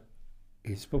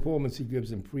 His performance he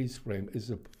gives in Freeze Frame is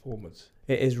a performance.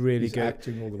 It is really he's good.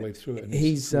 Acting all the way through it.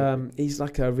 He's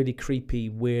like a really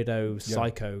creepy, weirdo,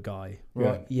 psycho guy.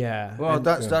 Right. Yeah. Well,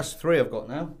 that's three I've got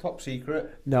now. Top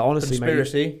Secret. No, honestly,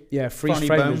 Conspiracy. Mate. Yeah, Freeze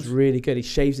Frame was really good. He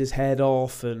shaves his head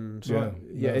off and so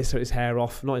his hair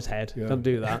off, not his head. Yeah. Don't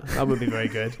do that. That would be very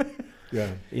good.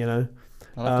 Yeah.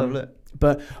 I'll have to have a look.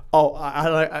 But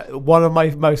I one of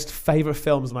my most favourite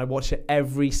films, and I watch it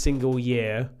every single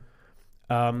year.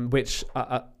 Which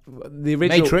the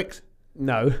original Matrix?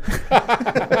 No.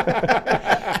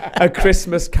 A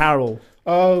Christmas Carol.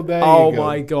 Oh, there you go. Oh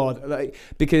my God!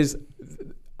 Because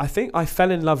I think I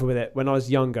fell in love with it when I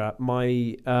was younger.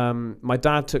 My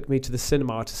dad took me to the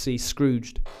cinema to see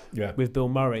Scrooged with Bill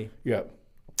Murray. Yeah.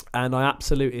 And I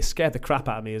absolutely scared the crap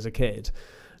out of me as a kid.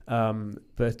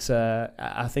 But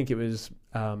I think it was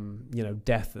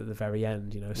death at the very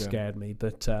end. Scared me.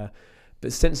 But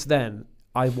since then.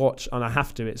 I watch, and I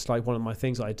have to, it's like one of my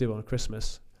things that I do on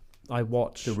Christmas. I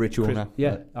watched The ritual now.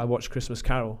 Yeah, I watched Christmas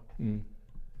Carol. Mm.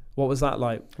 What was that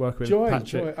like working with Joy.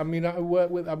 Patrick? I mean, I work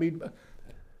with. I mean,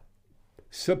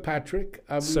 Sir Patrick.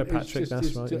 I mean, Sir it's Patrick, just,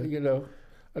 that's right. Yeah. You know,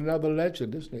 another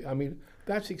legend, isn't he? I mean,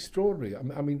 that's extraordinary.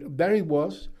 I mean, there he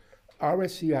was,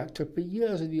 RSC actor for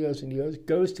years and years and years.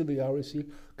 Goes to the RSC,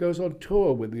 goes on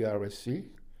tour with the RSC,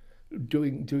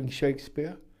 doing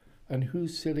Shakespeare, and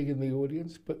who's sitting in the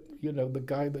audience? But you know, the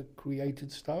guy that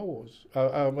created Star Wars.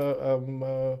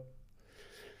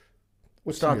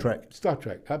 What's Star the- Trek. Star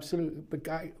Trek, absolutely. The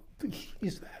guy,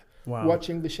 he's there. Wow.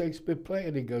 Watching the Shakespeare play,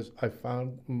 and he goes, "I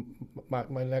found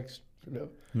my next," you know,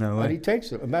 No way. and he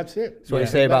takes it, and that's it. That's what you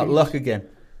say about That is- luck again.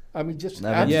 I mean, just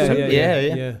Never- absolutely.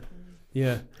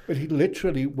 Yeah. But he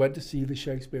literally went to see the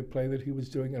Shakespeare play that he was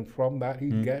doing, and from that he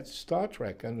Mm. gets Star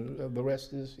Trek, and the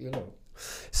rest is, you know.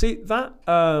 See that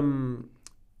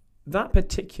that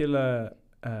particular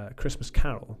Christmas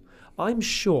Carol, I'm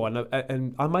sure,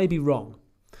 and I may be wrong,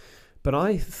 but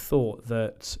I thought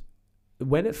that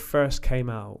when it first came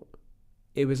out,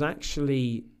 it was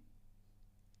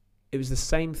the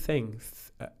same thing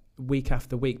week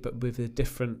after week, but with a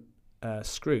different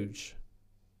Scrooge,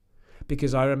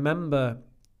 because I remember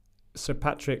Sir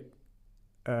Patrick.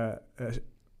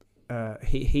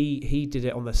 He did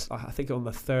it on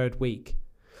the third week,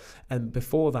 and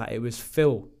before that it was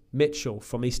Phil Mitchell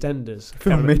from EastEnders.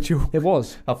 Mitchell. It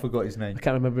was. I forgot his name. I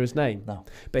can't remember his name. No.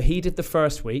 But he did the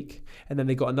first week, and then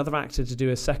they got another actor to do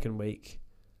a second week,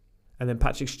 and then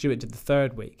Patrick Stewart did the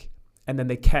third week, and then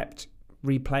they kept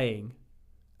replaying.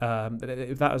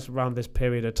 That was around this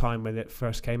period of time when it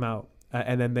first came out,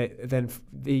 and then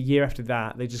the year after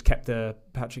that they just kept the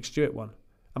Patrick Stewart one.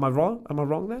 Am I wrong? Am I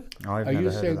wrong there? I've Are never you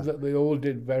heard saying of that they all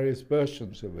did various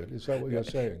versions of it? Is that what you're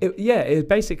saying? It was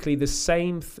basically the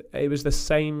same. It was the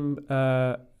same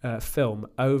film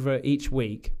over each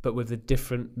week, but with a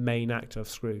different main actor of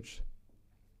Scrooge.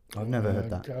 I've never heard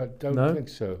that. I don't No? think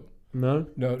so. No?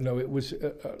 No, it was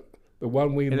the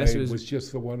one we Unless made it was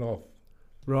just the one-off.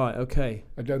 Right. Okay.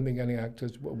 I don't think any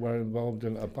actors were involved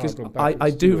in it apart Because from I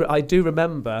Patrick do Stewart.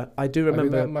 remember. I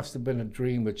mean, that must have been a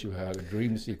dream that you had, a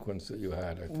dream sequence that you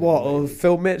had. I think, maybe.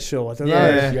 Phil Mitchell? I don't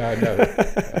Yeah. Yeah, I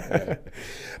know.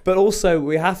 But also,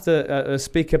 we have to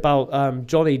speak about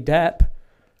Johnny Depp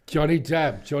Johnny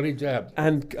Depp.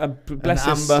 and bless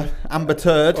And his Amber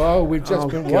Turd. Oh, we've just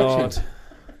been watching.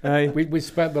 Hey. We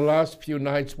spent the last few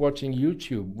nights watching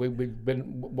YouTube. We've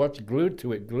been glued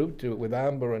to it with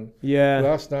Amber, and Yeah.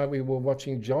 last night we were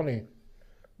watching Johnny.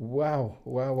 Wow.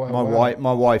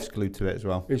 My wife's glued to it as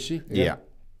well. Is she? Yeah.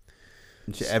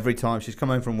 And every time she's come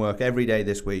home from work, every day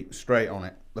this week, straight on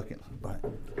it, looking. Right.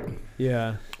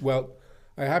 Yeah. Well,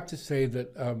 I have to say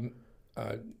that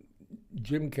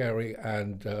Jim Carrey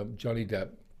and Johnny Depp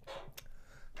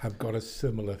have got a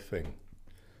similar thing.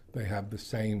 They have the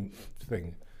same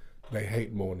thing. They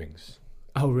hate mornings.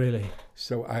 Oh, really?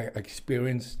 So I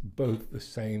experienced both the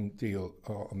same deal.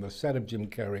 On the set of Jim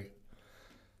Carrey,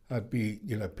 I'd be,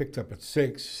 picked up at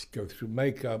 6, go through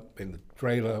makeup in the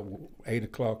trailer, 8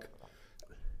 o'clock.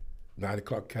 9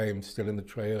 o'clock came, still in the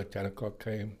trailer. 10 o'clock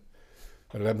came.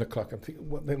 At 11 o'clock, I'm thinking,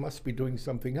 well, they must be doing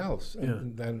something else.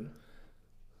 And then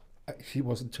he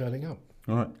wasn't turning up.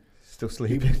 All right. Still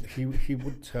sleeping. He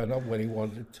would turn up when he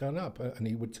wanted to turn up. And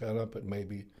he would turn up at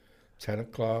maybe 10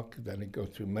 o'clock, then he'd go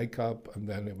through makeup, and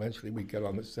then eventually we'd get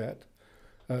on the set.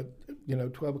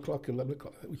 12 o'clock, 11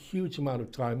 o'clock, a huge amount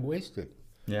of time wasted.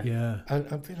 Yeah. Yeah. And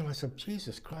I'm thinking to myself,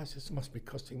 Jesus Christ, this must be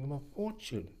costing them a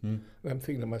fortune. Mm. And I'm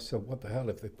thinking to myself, what the hell,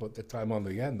 if they put the time on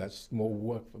the end, that's more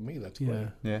work for me, that's great.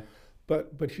 Yeah.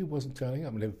 But he wasn't turning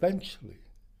up, and eventually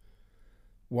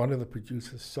one of the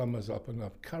producers summons up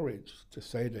enough courage to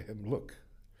say to him, look,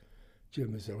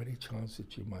 Jim, is there any chance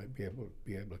that you might be able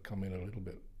to come in a little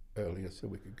bit earlier so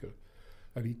we could go?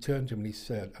 And he turned to him and he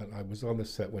said, and I was on the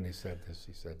set when he said this,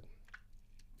 he said,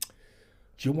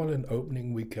 do you want an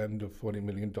opening weekend of $40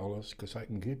 million? Because I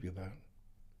can give you that.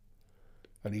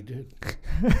 And he did.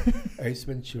 Ace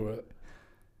Ventura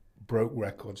broke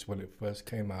records when it first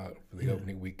came out for the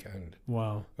opening weekend.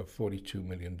 Wow. Of $42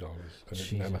 million, and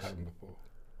it never happened before.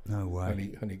 No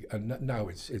way. And now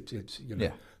it's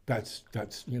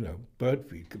that's bird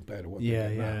feed compared to what they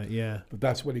get now. Yeah. But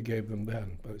that's what he gave them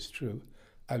then. But it's true,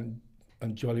 and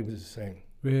Johnny was the same.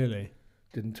 Really?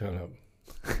 Didn't turn up.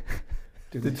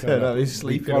 Didn't turn up. He's We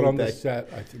sleeping got all on day. the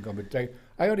set. I think on the day.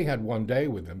 I only had one day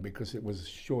with him because it was a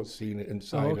short scene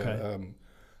inside. Oh, okay.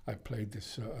 I played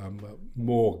this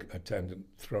morgue attendant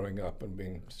throwing up and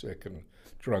being sick and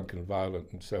drunk and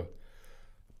violent, and so.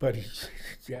 But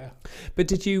yeah. But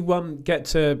did you get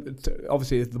to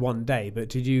obviously it's the one day? But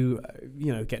did you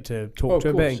get to talk to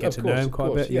him a bit and get to know him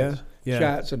quite a bit? Yes.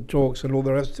 chats and talks and all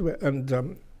the rest of it. And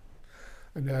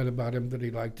I heard about him that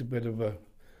he liked a bit of a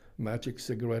magic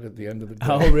cigarette at the end of the day.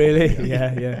 Oh, really?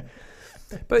 Yeah.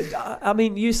 But I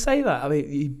mean, you say that. I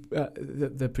mean,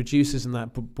 the producers and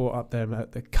that brought up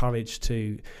the courage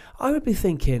to. I would be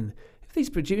thinking, if these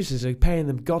producers are paying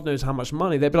them God knows how much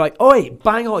money, they'd be like, "Oi,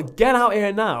 bang on, get out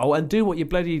here now and do what you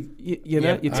bloody you're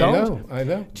told." I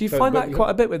know. Do you find that quite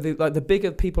a bit with the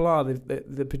bigger people are,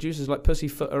 the producers like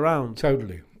pussyfoot around?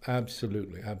 Totally,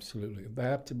 absolutely. They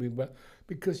have to be,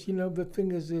 because the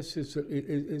thing is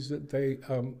that they.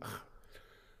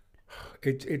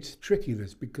 It's tricky,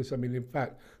 this, because I mean, in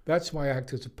fact, that's why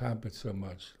actors are pampered so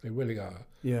much. They really are.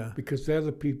 Yeah. Because they're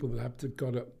the people that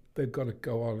they've got to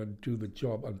go on and do the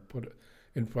job and put it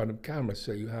in front of camera.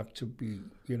 So you have to be,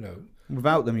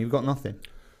 Without them, you've got nothing.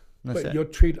 That's but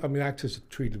it. Actors are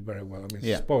treated very well. I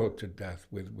mean, spoiled to death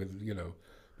with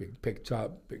being picked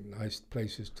up, being nice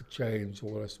places to change,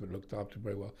 all the rest of it looked after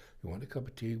very well. You want a cup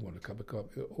of tea, you want a cup of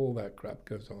coffee, all that crap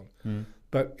goes on. Mm.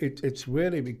 But it's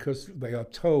really because they are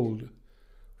told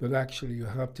that actually you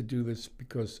have to do this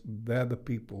because they're the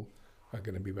people who are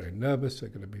going to be very nervous, they're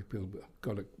going to be people who have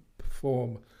got to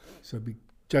perform, so be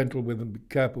gentle with them, be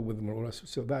careful with them, and all that.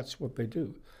 So that's what they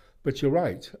do. But you're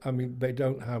right. I mean, they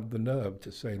don't have the nerve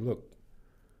to say, look,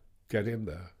 get in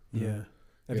there. Yeah.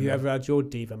 Have you ever had your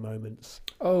diva moments?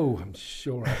 Oh, I'm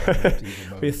sure I've had a diva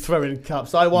moment. We're throwing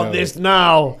cups. I want this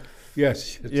now.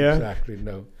 Yes, exactly.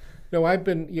 No, I've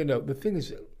been, the thing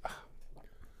is,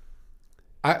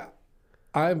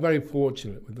 I'm very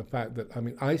fortunate with the fact that,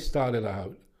 I started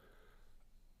out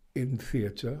in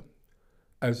theatre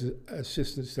as an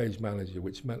assistant stage manager,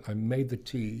 which meant I made the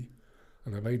tea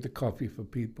and I made the coffee for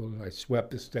people and I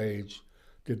swept the stage,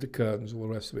 did the curtains, all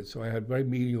the rest of it. So I had very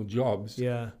menial jobs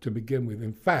to begin with.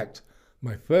 In fact,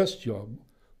 my first job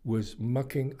was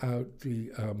mucking out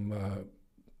the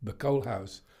coal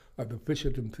house at the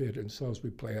Fisherton Theatre in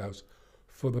Salisbury Playhouse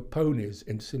for the ponies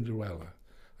in Cinderella.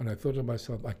 And I thought to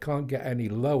myself, I can't get any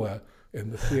lower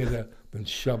in the theatre than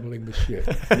shoveling the shit.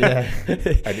 Yeah.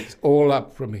 And it's all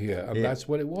up from here. And that's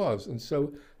what it was. And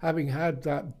so having had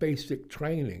that basic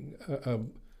training,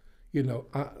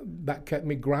 that kept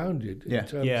me grounded in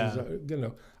terms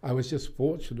of, I was just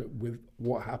fortunate with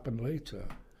what happened later.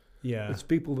 Yeah. It's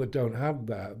people that don't have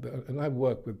that. And I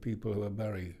work with people who are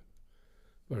very,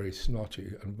 very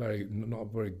snotty and not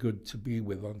very good to be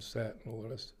with on set and all the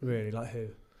rest. Really? Like who?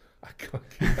 I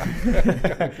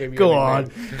can't give you Go on,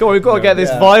 we've got to get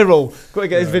this viral. Got to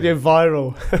get this video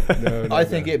viral. I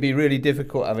think it'd be really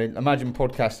difficult. I mean, imagine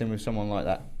podcasting with someone like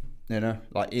that.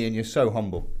 Like Ian, you're so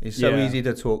humble. It's so easy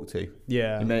to talk to.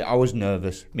 Yeah. I was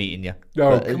nervous meeting you.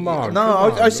 No, come on.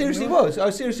 No, I seriously was.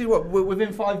 I seriously was.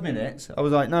 Within 5 minutes, I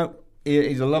was like, no,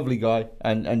 he's a lovely guy,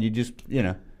 and you just,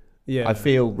 Yeah. I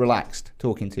feel relaxed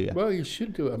talking to you. Well, you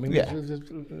should do it. I mean,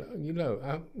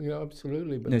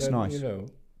 absolutely. But it's then, nice.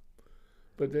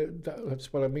 But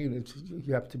that's what I mean.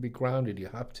 You have to be grounded. You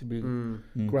have to be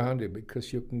grounded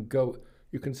because you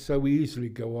can so easily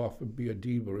go off and be a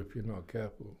diva if you're not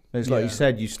careful. It's like you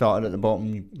said, you started at the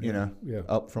bottom,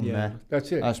 up from there.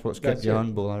 That's it. That's what's kept you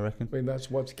humble, I reckon. I mean, that's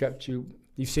what's kept you.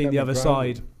 You've seen the other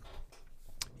side.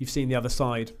 You've seen the other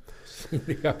side.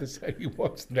 The other side. He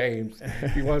wants names.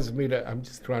 He wants me to. I'm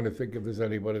just trying to think if there's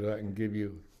anybody that I can give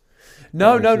you.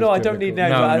 No. I don't need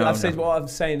names. No, said what I'm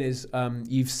saying is,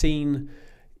 you've seen.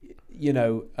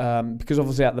 Because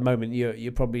obviously at the moment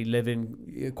you're probably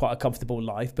living quite a comfortable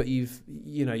life, but you've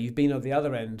been on the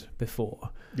other end before,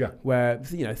 where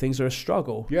things are a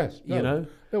struggle. Yes, no,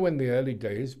 in the early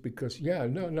days, because it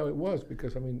was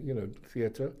because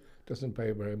theatre doesn't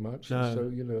pay very much,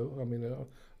 so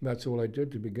that's all I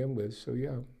did to begin with. So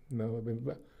I've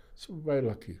been very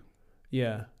lucky.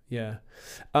 Yeah.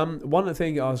 One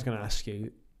thing I was going to ask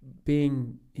you,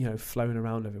 being flown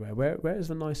around everywhere, where is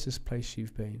the nicest place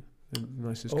you've been? The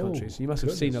nicest countries. You must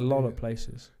have seen a lot of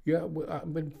places. Yeah,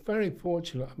 I've been very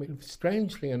fortunate. I mean,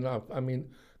 strangely enough, I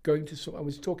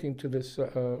was talking to this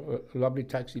lovely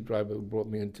taxi driver who brought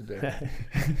me in today,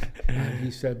 and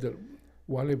he said that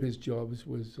one of his jobs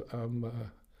was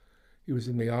he was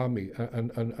in the army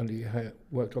and he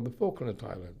worked on the Falkland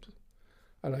Islands,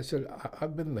 and I said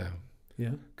I've been there.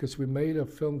 Yeah, because we made a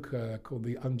film called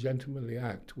The Ungentlemanly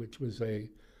Act, which was a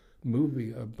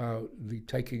movie about the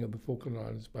taking of the Falkland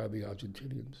Islands by the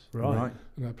Argentinians. Right.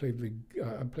 And I played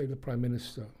the Prime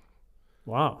Minister.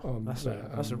 Wow, that's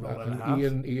a role and a half.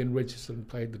 Ian Richardson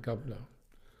played the governor,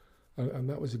 and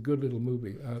that was a good little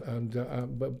movie.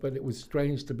 But it was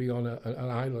strange to be on an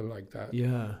island like that.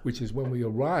 Yeah. Which is when we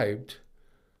arrived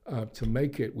to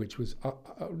make it, which was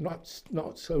not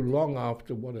so long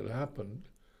after what had happened.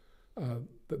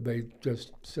 that they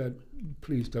just said,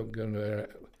 please don't go near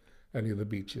any of the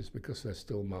beaches because they're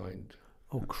still mined.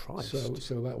 Oh Christ!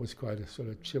 So that was quite a sort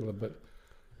of chiller, but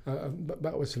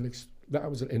that was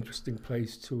an interesting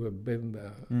place to have been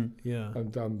there. Yeah.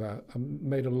 And done that. I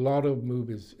made a lot of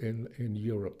movies in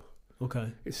Europe.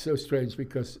 Okay. It's so strange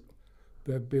because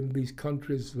there have been these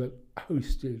countries that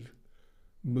hosted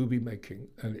movie making,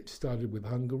 and it started with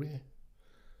Hungary,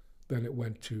 then it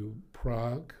went to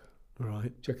Prague,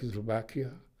 right,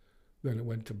 Czechoslovakia, then it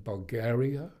went to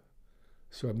Bulgaria.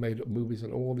 So I made movies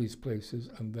in all these places,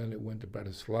 and then it went to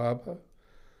Bratislava,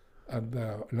 and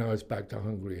now it's back to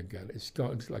Hungary again. It's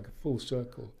like a full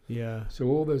circle. Yeah. So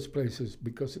all those places,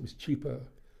 because it was cheaper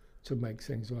to make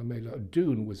things, so I made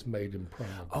Dune was made in Prague.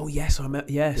 Oh yes,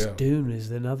 yes. Yeah. Dune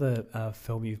is another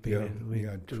film you've been in. I mean,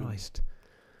 yeah, Dune. Christ.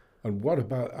 And what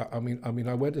about? I mean,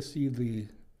 I went to see the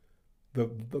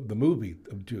movie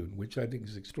of Dune, which I think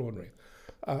is extraordinary.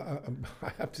 I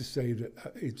have to say that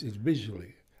it's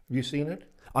visually. Have you seen it?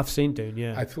 I've seen Dune.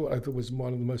 Yeah. I thought it was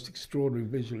one of the most extraordinary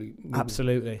visually. Movies.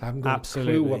 Absolutely. I haven't got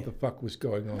Absolutely. a clue what the fuck was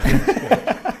going on. I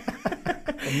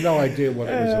have no idea what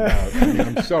it was about. I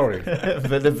mean, I'm sorry.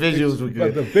 But the visuals were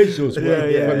good. But the visuals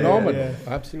were phenomenal. Yeah.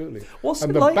 Absolutely. What's and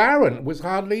it the like? Baron was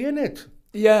hardly in it.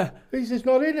 Yeah. He's just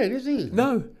not in it, is he?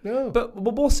 No. No. But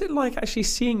what's it like actually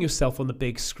seeing yourself on the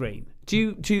big screen? Do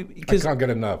you? I can't get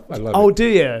enough. I love it. Oh, do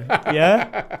you?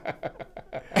 Yeah.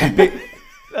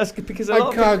 That's good because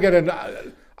I can't get enough.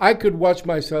 I could watch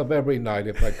myself every night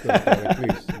if I could. At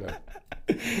least,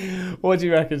 What do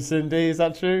you reckon, Cindy? Is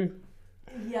that true?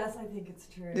 Yes, I think it's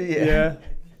true. Yeah.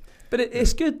 But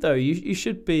it's good though. You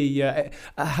should be.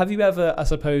 Have you ever? I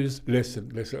suppose.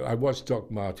 Listen. I watched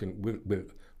Doc Martin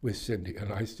with Cindy,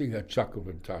 and I see her chuckle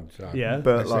from time to time. Yeah.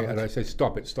 And I say,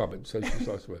 stop it. So she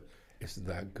starts with, "Isn't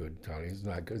that good, Tony? Isn't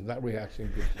that good? Isn't that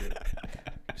reaction good?"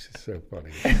 This is so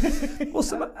funny. I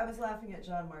was laughing at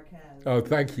John Marquand. Oh,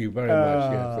 thank you very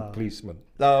much. Yes, the policeman.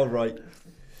 Oh, right.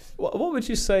 What would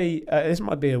you say? This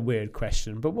might be a weird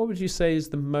question, but what would you say is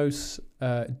the most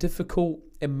difficult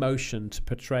emotion to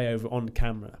portray on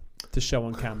camera, to show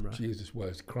on camera? Jesus, well,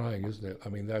 it's crying, isn't it? I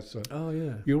mean, that's. Oh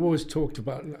yeah. You always talked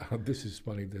about. This is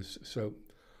funny. So,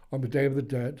 on the Day of the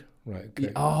Dead, right?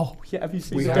 Okay. Oh yeah. Have you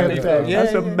seen We Day had of the a- Dead? yeah,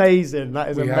 That's amazing. That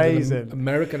is We had amazing. an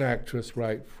American actress,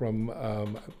 right, from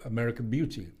American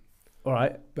Beauty. All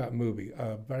right. That movie,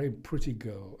 a very pretty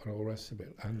girl and all the rest of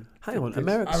it. And Hang on.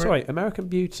 this- American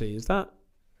Beauty. Is that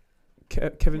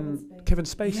Kevin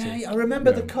Spacey? Yeah, I remember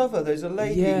Yeah. the cover. There's a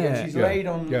lady and she's Yeah. laid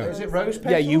on. Yeah. Is it rose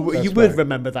petals? Yeah, you That's would right.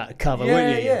 remember that cover, Yeah,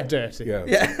 wouldn't you? yeah. You dirty.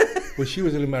 Yeah. Well, she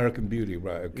was an American Beauty,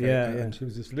 right? Okay. Yeah, and yeah. she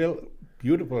was this little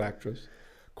beautiful actress,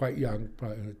 quite young,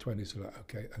 probably in her 20s.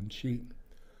 Okay, and she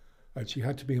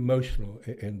had to be emotional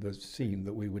in the scene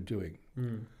that we were doing,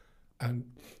 and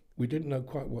we didn't know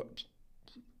quite what.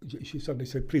 She suddenly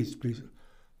said, "Please,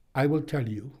 I will tell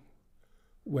you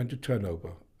when to turn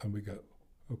over," and we go,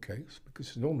 "Okay,"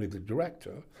 because normally the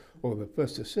director or the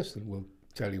first assistant will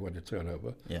tell you when to turn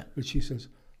over. Yeah. But she says,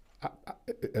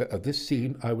 this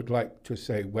scene, I would like to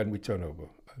say when we turn over.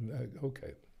 And I go,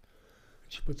 okay.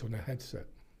 She puts on a headset.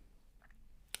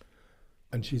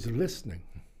 And she's listening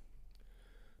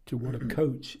to what a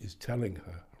coach is telling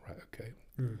her, right, okay?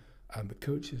 And the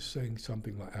coach is saying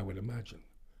something like, I would imagine,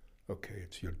 okay,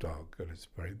 it's your dog, and it's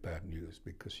very bad news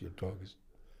because your dog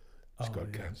has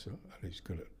got cancer, and he's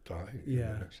going to die.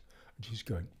 Yeah. And she's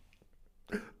going,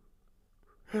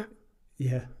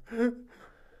 Yeah.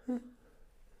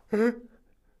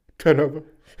 turn over.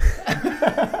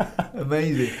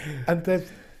 Amazing. And there's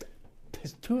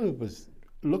two of us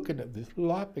looking at this,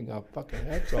 laughing our fucking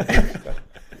heads off. And stuff.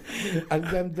 And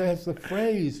then there's the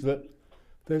phrase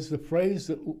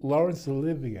that Laurence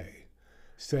Olivier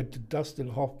said to Dustin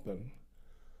Hoffman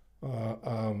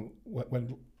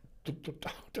when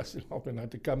Dustin Hoffman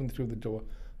had to come in through the door,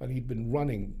 and he'd been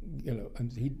running,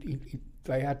 and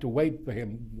they had to wait for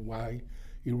him while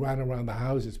he ran around the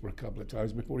houses for a couple of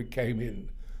times before he came in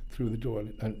through the door.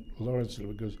 And Laurence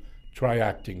goes, "Try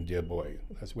acting, dear boy."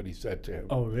 That's what he said to him.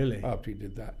 Oh, really? After he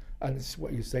did that. And it's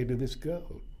what you say to this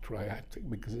girl, try acting,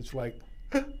 because it's like,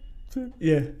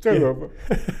 Yeah. turn over.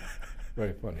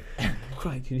 Very funny.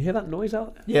 Craig, can you hear that noise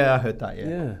out there? Yeah, I heard that.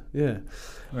 Yeah. Yeah.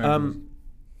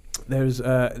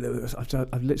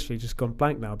 I've literally just gone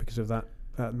blank now because of that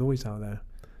noise out there.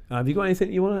 Have you got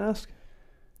anything you want to ask?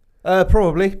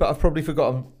 Probably, but I've probably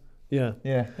forgotten. Yeah.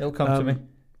 Yeah, it'll come to me.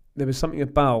 There was something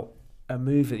about a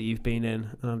movie that you've been in,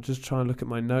 and I'm just trying to look at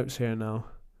my notes here now.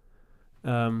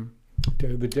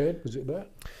 Day of the Dead, was it that?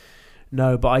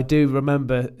 No, but I do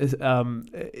remember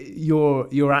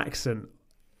your accent,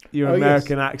 your Oh,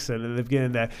 American accent at the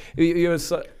beginning there. You were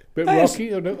Bit No,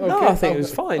 rocky? Or no? Okay. No, I think it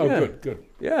was fine. Oh, yeah. good.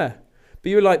 Yeah. But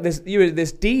you were like this. You were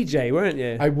this DJ, weren't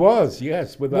you? I was,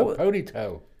 yes, with that What-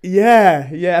 ponytail. Yeah.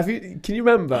 Can you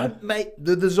remember? Mate,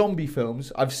 the zombie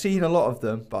films, I've seen a lot of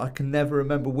them, but I can never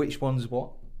remember which one's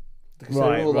what. Because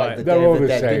Right, they're all right. like the They're Day all of the the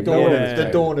Dead, same. the dawn, Yeah.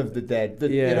 the dawn of the dead. You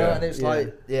Yeah, know, and it's yeah.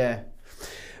 like, yeah.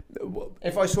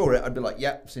 If I saw it, I'd be like,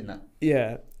 yeah, I've seen that.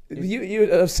 Yeah. You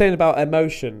were saying about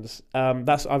emotions. I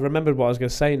remembered what I was going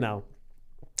to say now.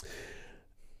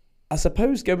 I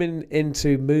suppose going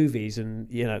into movies and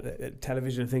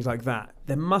television and things like that,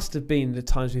 there must have been the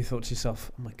times where you thought to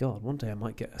yourself, "Oh my God, one day I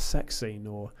might get a sex scene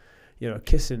or,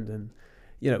 kissing." And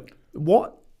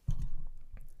what?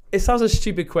 It sounds a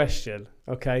stupid question,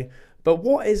 okay, but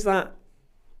what is that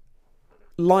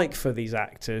like for these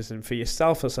actors and for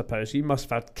yourself? I suppose you must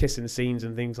have had kissing scenes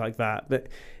and things like that. But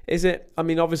is it? I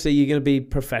mean, obviously you're going to be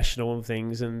professional and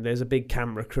things, and there's a big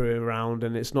camera crew around,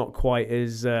 and it's not quite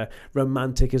as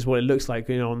romantic as what it looks like,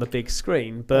 on the big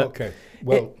screen. But Okay,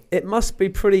 well, it must be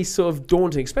pretty sort of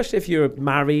daunting, especially if you're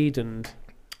married and.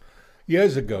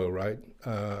 years ago, right,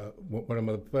 one of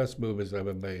the first movies I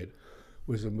ever made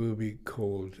was a movie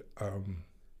called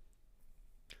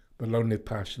The Lonely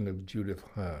Passion of Judith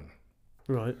Hearn.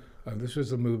 Right. And this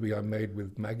was a movie I made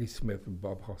with Maggie Smith and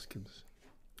Bob Hoskins.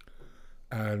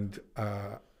 And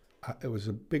it was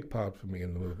a big part for me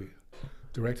in the movie.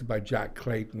 Directed by Jack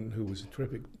Clayton, who was a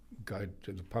terrific guy,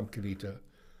 did The Pumpkin Eater.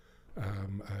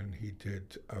 And he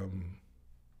did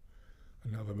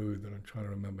another movie that I'm trying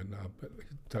to remember now, but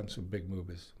he's done some big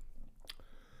movies.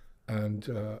 And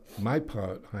my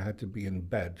part, I had to be in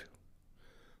bed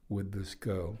with this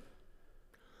girl.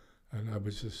 And I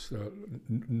was just,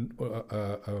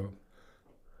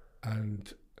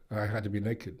 and I had to be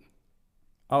naked.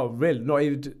 Oh, really? Not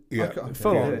even Yeah.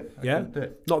 full on? do it. I Yeah. couldn't do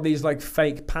it. Not these like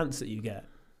fake pants that you get.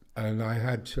 And I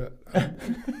had to,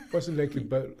 wasn't naked,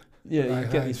 but Yeah, I you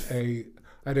get had these. I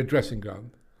had a dressing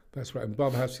gown. That's right. And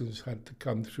Bob Hoskins had to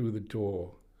come through the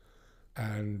door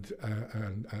and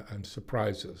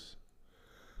surprise us.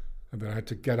 And then I had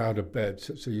to get out of bed.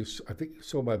 So I think you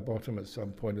saw my bottom at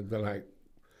some point, and then I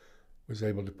was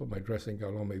able to put my dressing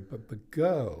gown on me. But the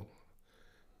girl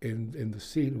in the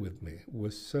scene with me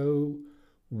was so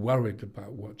worried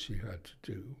about what she had to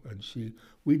do, and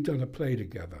we'd done a play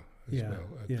together as well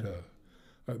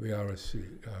at the RSC,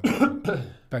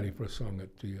 Penny for a Song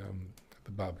at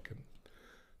the Barbican,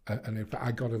 and in fact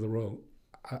I got her the role.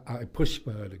 I pushed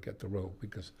for her to get the role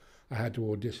because I had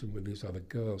to audition with these other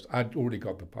girls. I'd already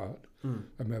got the part, and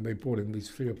then they brought in these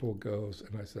 3 or 4 girls,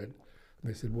 and they said,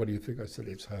 "What do you think?" I said,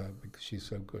 "It's her because she's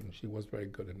so good," and she was very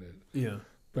good in it. Yeah.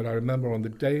 But I remember on the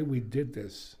day we did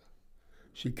this,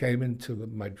 she came into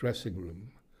my dressing room,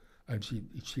 and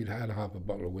she'd had half a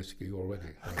bottle of whiskey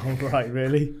already. Oh, right,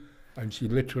 really? And she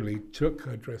literally took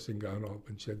her dressing gown off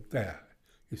and said, "There,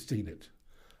 you've seen it."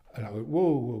 And I went,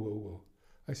 "Whoa, whoa, whoa, whoa."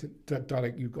 I said,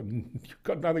 "Darling, you've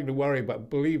got nothing to worry about.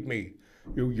 Believe me,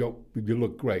 you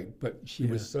look great." But she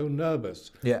was so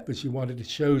nervous that she wanted to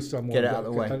show someone. Get it out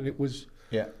of the way. And it was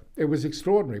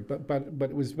extraordinary. But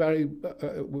it was very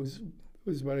it was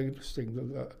very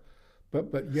interesting.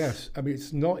 But yes, I mean,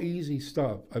 it's not easy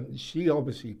stuff, and she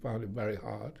obviously found it very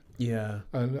hard. Yeah.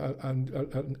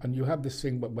 And you have this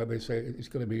thing where they say it's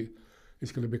going to be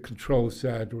a controlled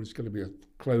set, or it's going to be a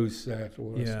closed set,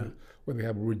 or where they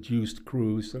have a reduced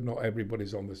crew, so not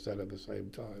everybody's on the set at the same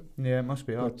time. Yeah, it must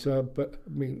be hard. But I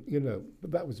mean,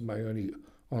 but that was my only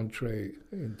entree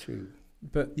into.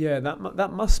 But yeah,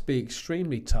 that must be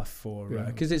extremely tough for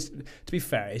because it's, to be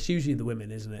fair, it's usually the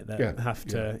women, isn't it, that have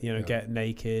to get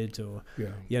naked or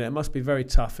it must be very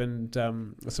tough. And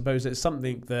I suppose it's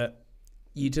something that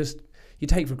you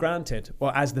take for granted,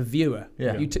 or as the viewer,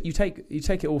 you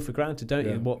take it all for granted, don't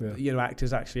you? What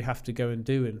actors actually have to go and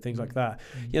do and things like that.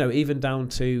 Even down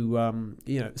to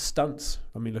stunts.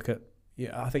 I mean, look at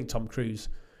I think Tom Cruise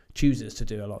chooses to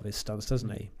do a lot of his stunts, doesn't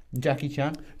he? Jackie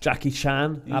Chan,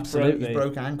 absolutely. He's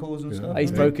broke ankles and stuff.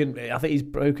 He's broken. I think he's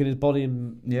broken his body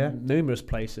in numerous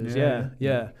places.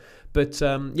 Yeah. But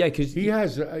because he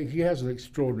has an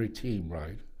extraordinary team,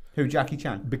 right? Who, Jackie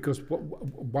Chan? Because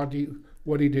what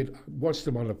he did, watched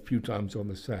him on a few times on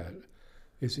the set,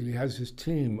 is he has his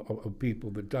team of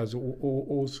people that does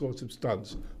all sorts of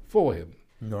stunts for him.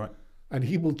 Right. And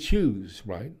he will choose,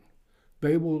 right?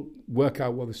 They will work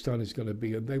out what the stunt is going to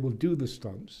be, and they will do the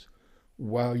stunts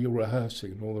while you're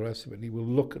rehearsing and all the rest of it. And he will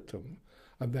look at them,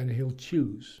 and then he'll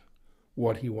choose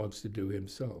what he wants to do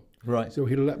himself. Right. So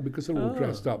because they're all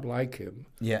dressed up like him.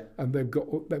 Yeah. And they've got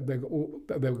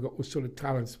all sort of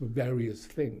talents for various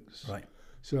things. Right.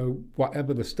 So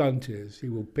whatever the stunt is, he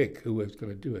will pick who is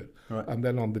going to do it. Right. And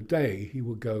then on the day, he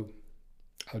will go,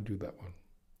 "I'll do that one."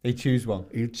 He'd choose one.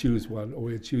 He'd choose one, or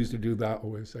he'd choose to do that,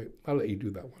 or he'd say, "I'll let you do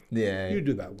that one. Yeah. You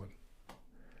do that one."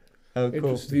 Oh,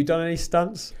 cool. Have you done any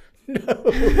stunts? No,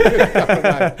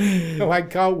 I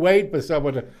can't wait for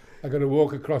someone to. I'm going to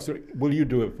walk across it. Will you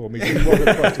do it for me? Just walk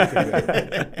across it to me.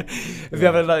 Have you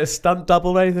ever like a stunt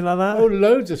double or anything like that? Oh,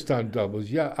 loads of stunt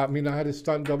doubles. Yeah, I mean, I had a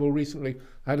stunt double recently.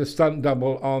 I had a stunt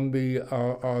double on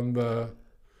the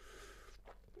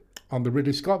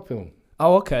Ridley Scott film.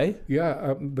 Oh, okay.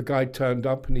 Yeah, the guy turned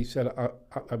up and he said,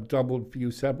 I've doubled for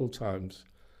you several times.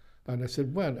 And I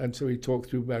said, when? And so he talked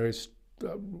through various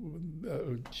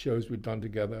shows we'd done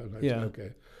together. And I said,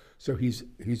 okay. So he's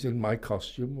in my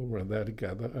costume, we're there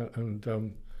together.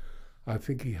 And I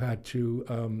think he had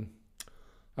to,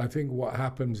 I think what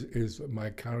happens is my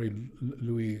Carrey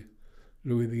Louis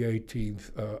XVIII,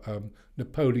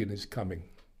 Napoleon is coming.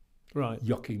 Right.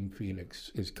 Joaquin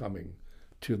Phoenix is coming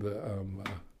to the,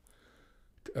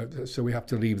 so we have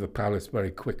to leave the palace very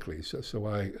quickly. So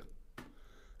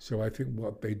I think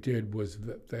what they did was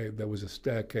that there was a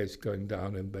staircase going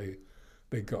down, and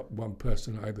they got one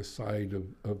person either side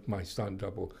of my stunt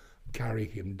double, carry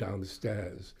him down the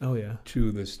stairs. Oh yeah.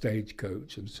 To the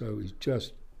stagecoach, and so he's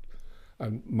just,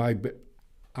 and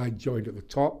I joined at the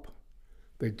top.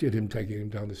 They did him taking him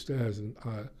down the stairs, and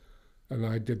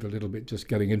I did the little bit just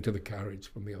getting into the carriage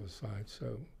from the other side.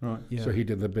 So right. So he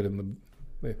did the bit in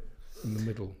the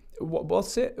middle. What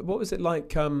was it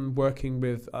like working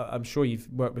with? I'm sure you've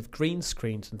worked with green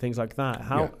screens and things like that.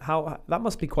 How that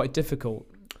must be quite difficult.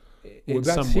 Well,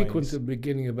 that some sequence ways. at the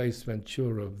beginning of Ace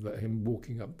Ventura of him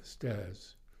walking up the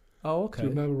stairs. Oh, okay. Do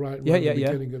you remember right? Yeah.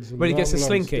 When he gets the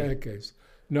slinky. Staircase.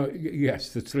 No, yes,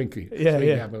 the slinky. Yeah.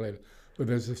 Later. But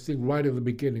there's this thing right at the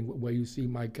beginning where you see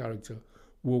my character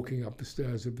walking up the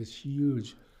stairs of this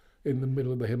huge, in the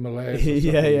middle of the Himalayas.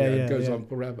 It goes on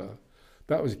forever.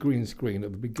 That was green screen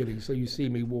at the beginning. So you see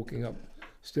me walking up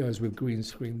stairs with green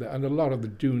screen there, and a lot of the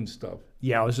Dune stuff.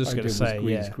 Yeah, I was just going to say,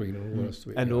 green screen and all the rest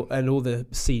of it. And all the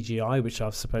CGI, which I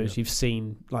suppose you've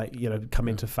seen, like come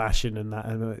into fashion and that,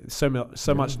 and so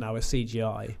much now is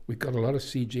CGI. We got a lot of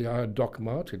CGI on Doc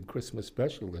Martin Christmas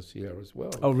special this year as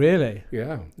well. Oh, really?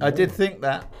 Yeah. I did think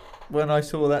that when I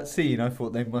saw that scene. I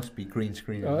thought they must be green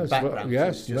screen in the background.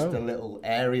 Yes, it's just a little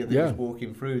area that was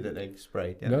walking through that they've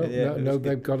sprayed. No,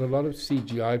 they've got a lot of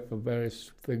CGI for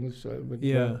various things.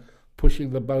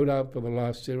 Pushing the boat out for the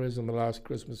last series and the last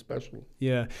Christmas special.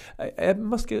 Yeah,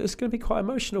 it's going to be quite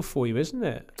emotional for you, isn't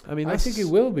it? I mean, I think it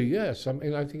will be. Yes, I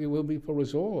mean, I think it will be for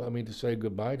us all. I mean, to say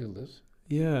goodbye to this.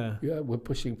 Yeah. Yeah, we're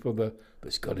pushing for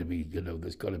there's got to be,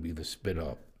 there's got to be the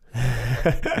spin-off.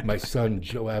 My son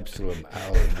Joe Absalom,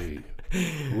 Al, and me.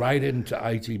 Write into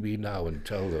ITV now and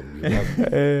tell them you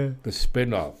want the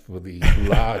spin-off for the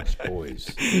large boys.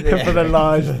 For the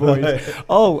large boys.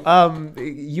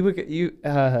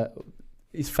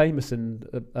 He's famous, and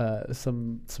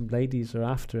some ladies are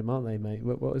after him, aren't they, mate?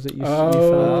 What was it you found?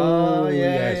 Oh,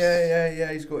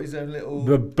 yeah. He's got his own little...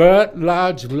 The Burt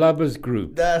Large Lovers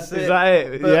Group. That's it. Is that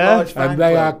it? Burt Large Fan And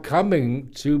they Club. are coming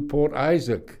to Port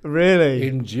Isaac. Really?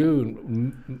 In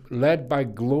June, led by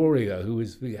Gloria, who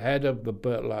is the head of the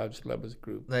Burt Large Lovers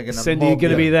Group. Cindy, you're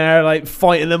going to be there, like,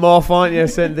 fighting them off, aren't you,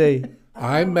 Cindy?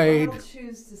 I made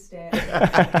choose to stay.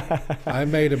 I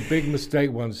made a big mistake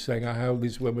once saying I held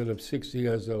these women of 60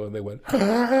 years old, and they went,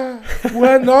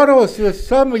 we're not all,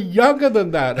 some are younger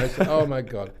than that. I said, oh my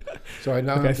God. So I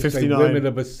now have to 59. say women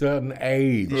of a certain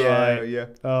age. Yeah.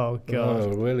 Oh, God. Oh,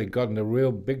 really got in a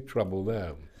real big trouble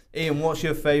there. Ian, what's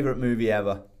your favourite movie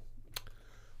ever?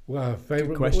 Well,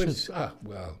 favourite question.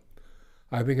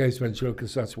 I think Ace Ventura,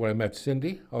 because that's where I met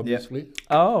Cindy, obviously.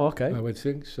 Oh, okay. I would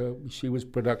think so. She was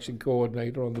production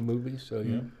coordinator on the movie, so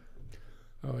yeah.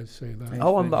 I would say that.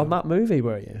 Oh, on that movie,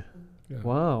 were you? Yeah.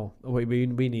 Wow. We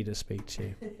need to speak to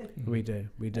you. We do.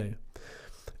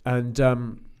 And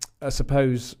I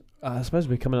suppose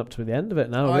we're coming up to the end of it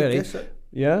now. Really? I guess so.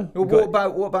 Yeah. Well,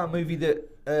 what about a movie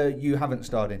that you haven't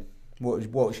starred in?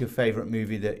 What's your favourite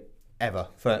movie that ever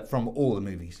from all the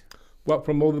movies? What,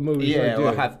 from all the movies I did?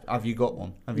 Well, have you got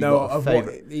one? Have you got a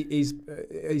favourite? He's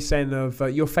saying of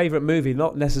your favourite movie,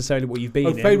 not necessarily what you've been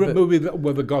in. Favourite movie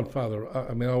was The Godfather.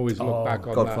 I mean, I always look back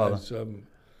on Godfather. that as an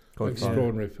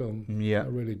extraordinary film. Yeah, I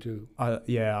really do.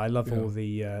 I love all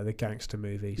the gangster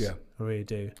movies. Yeah, I really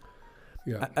do.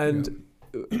 Yeah, and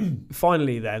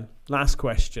finally, then, last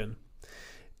question: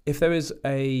 if there is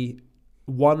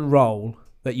one role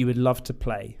that you would love to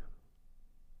play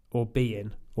or be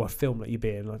in, or a film that you'd be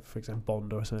in, like for example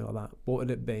Bond or something like that, what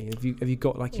would it be? Have you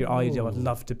got like your idea? I'd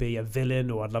love to be a villain,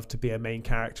 or I'd love to be a main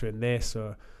character in this,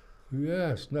 or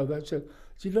yes, no, that's it.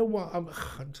 Do you know what? I'm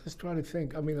just trying to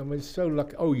think. I mean, so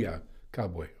lucky. Oh yeah,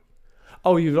 Cowboy.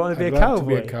 Oh, you'd want to be I'd a like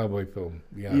cowboy? to be a cowboy film.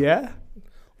 Yeah. Yeah?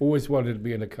 Always wanted to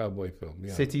be in a cowboy film.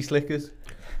 Yeah. City Slickers.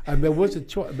 And there was a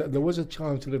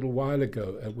chance a little while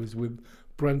ago. It was with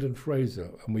Brendan Fraser,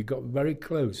 and we got very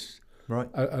close. Right.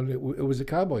 And it was a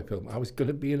cowboy film. I was going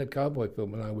to be in a cowboy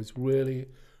film, and I was really,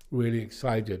 really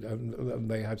excited. And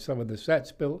they had some of the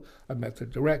sets built. I met the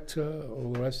director,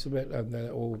 all the rest of it, and then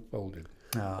it all folded.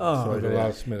 Oh, So at the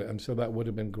last minute, and so that would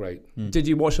have been great. Did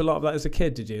you watch a lot of that as a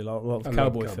kid? Did you? A lot of I love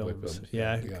cowboy cowboy films? films,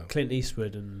 Yeah, yeah. Clint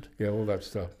Eastwood and Yeah, all that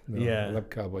stuff. No, Yeah. I love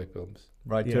cowboy films.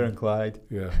 Ryder and Clyde.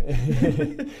 Yeah.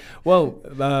 well,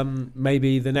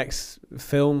 maybe the next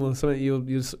film or something.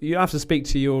 You have to speak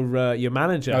to your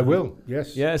manager. I will.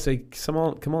 Yes. Yeah. So come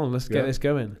on, let's get this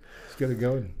going. Let's get it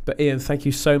going. But Ian, thank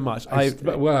you so much. I've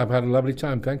had a lovely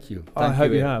time. Thank you. I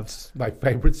hope you have. My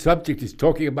favourite subject is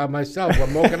talking about myself. What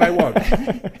more can I want?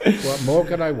 What more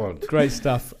can I want? Great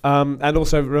stuff. And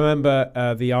also remember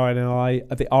the RLNI.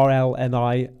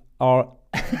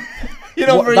 You're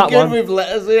not very good one? with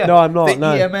letters, are you? No, I'm not. The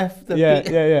no. EMF. The Yeah.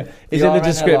 It's in the RNLI.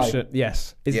 description.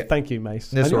 Yes. Yeah. Thank you, Mace.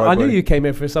 That's I all right, knew buddy. you came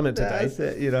in for something today. That's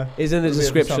it, you know. It's in the We'll be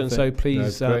able to description, so something.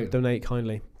 please That's great. donate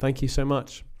kindly. Thank you so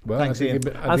much. Well, Thanks, I think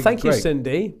Ian. it- I And think thank it's you, great.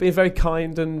 Cindy, being very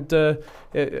kind and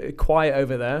quiet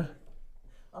over there.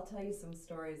 I'll tell you some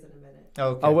stories in a minute.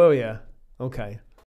 Okay. Oh, will you? Okay.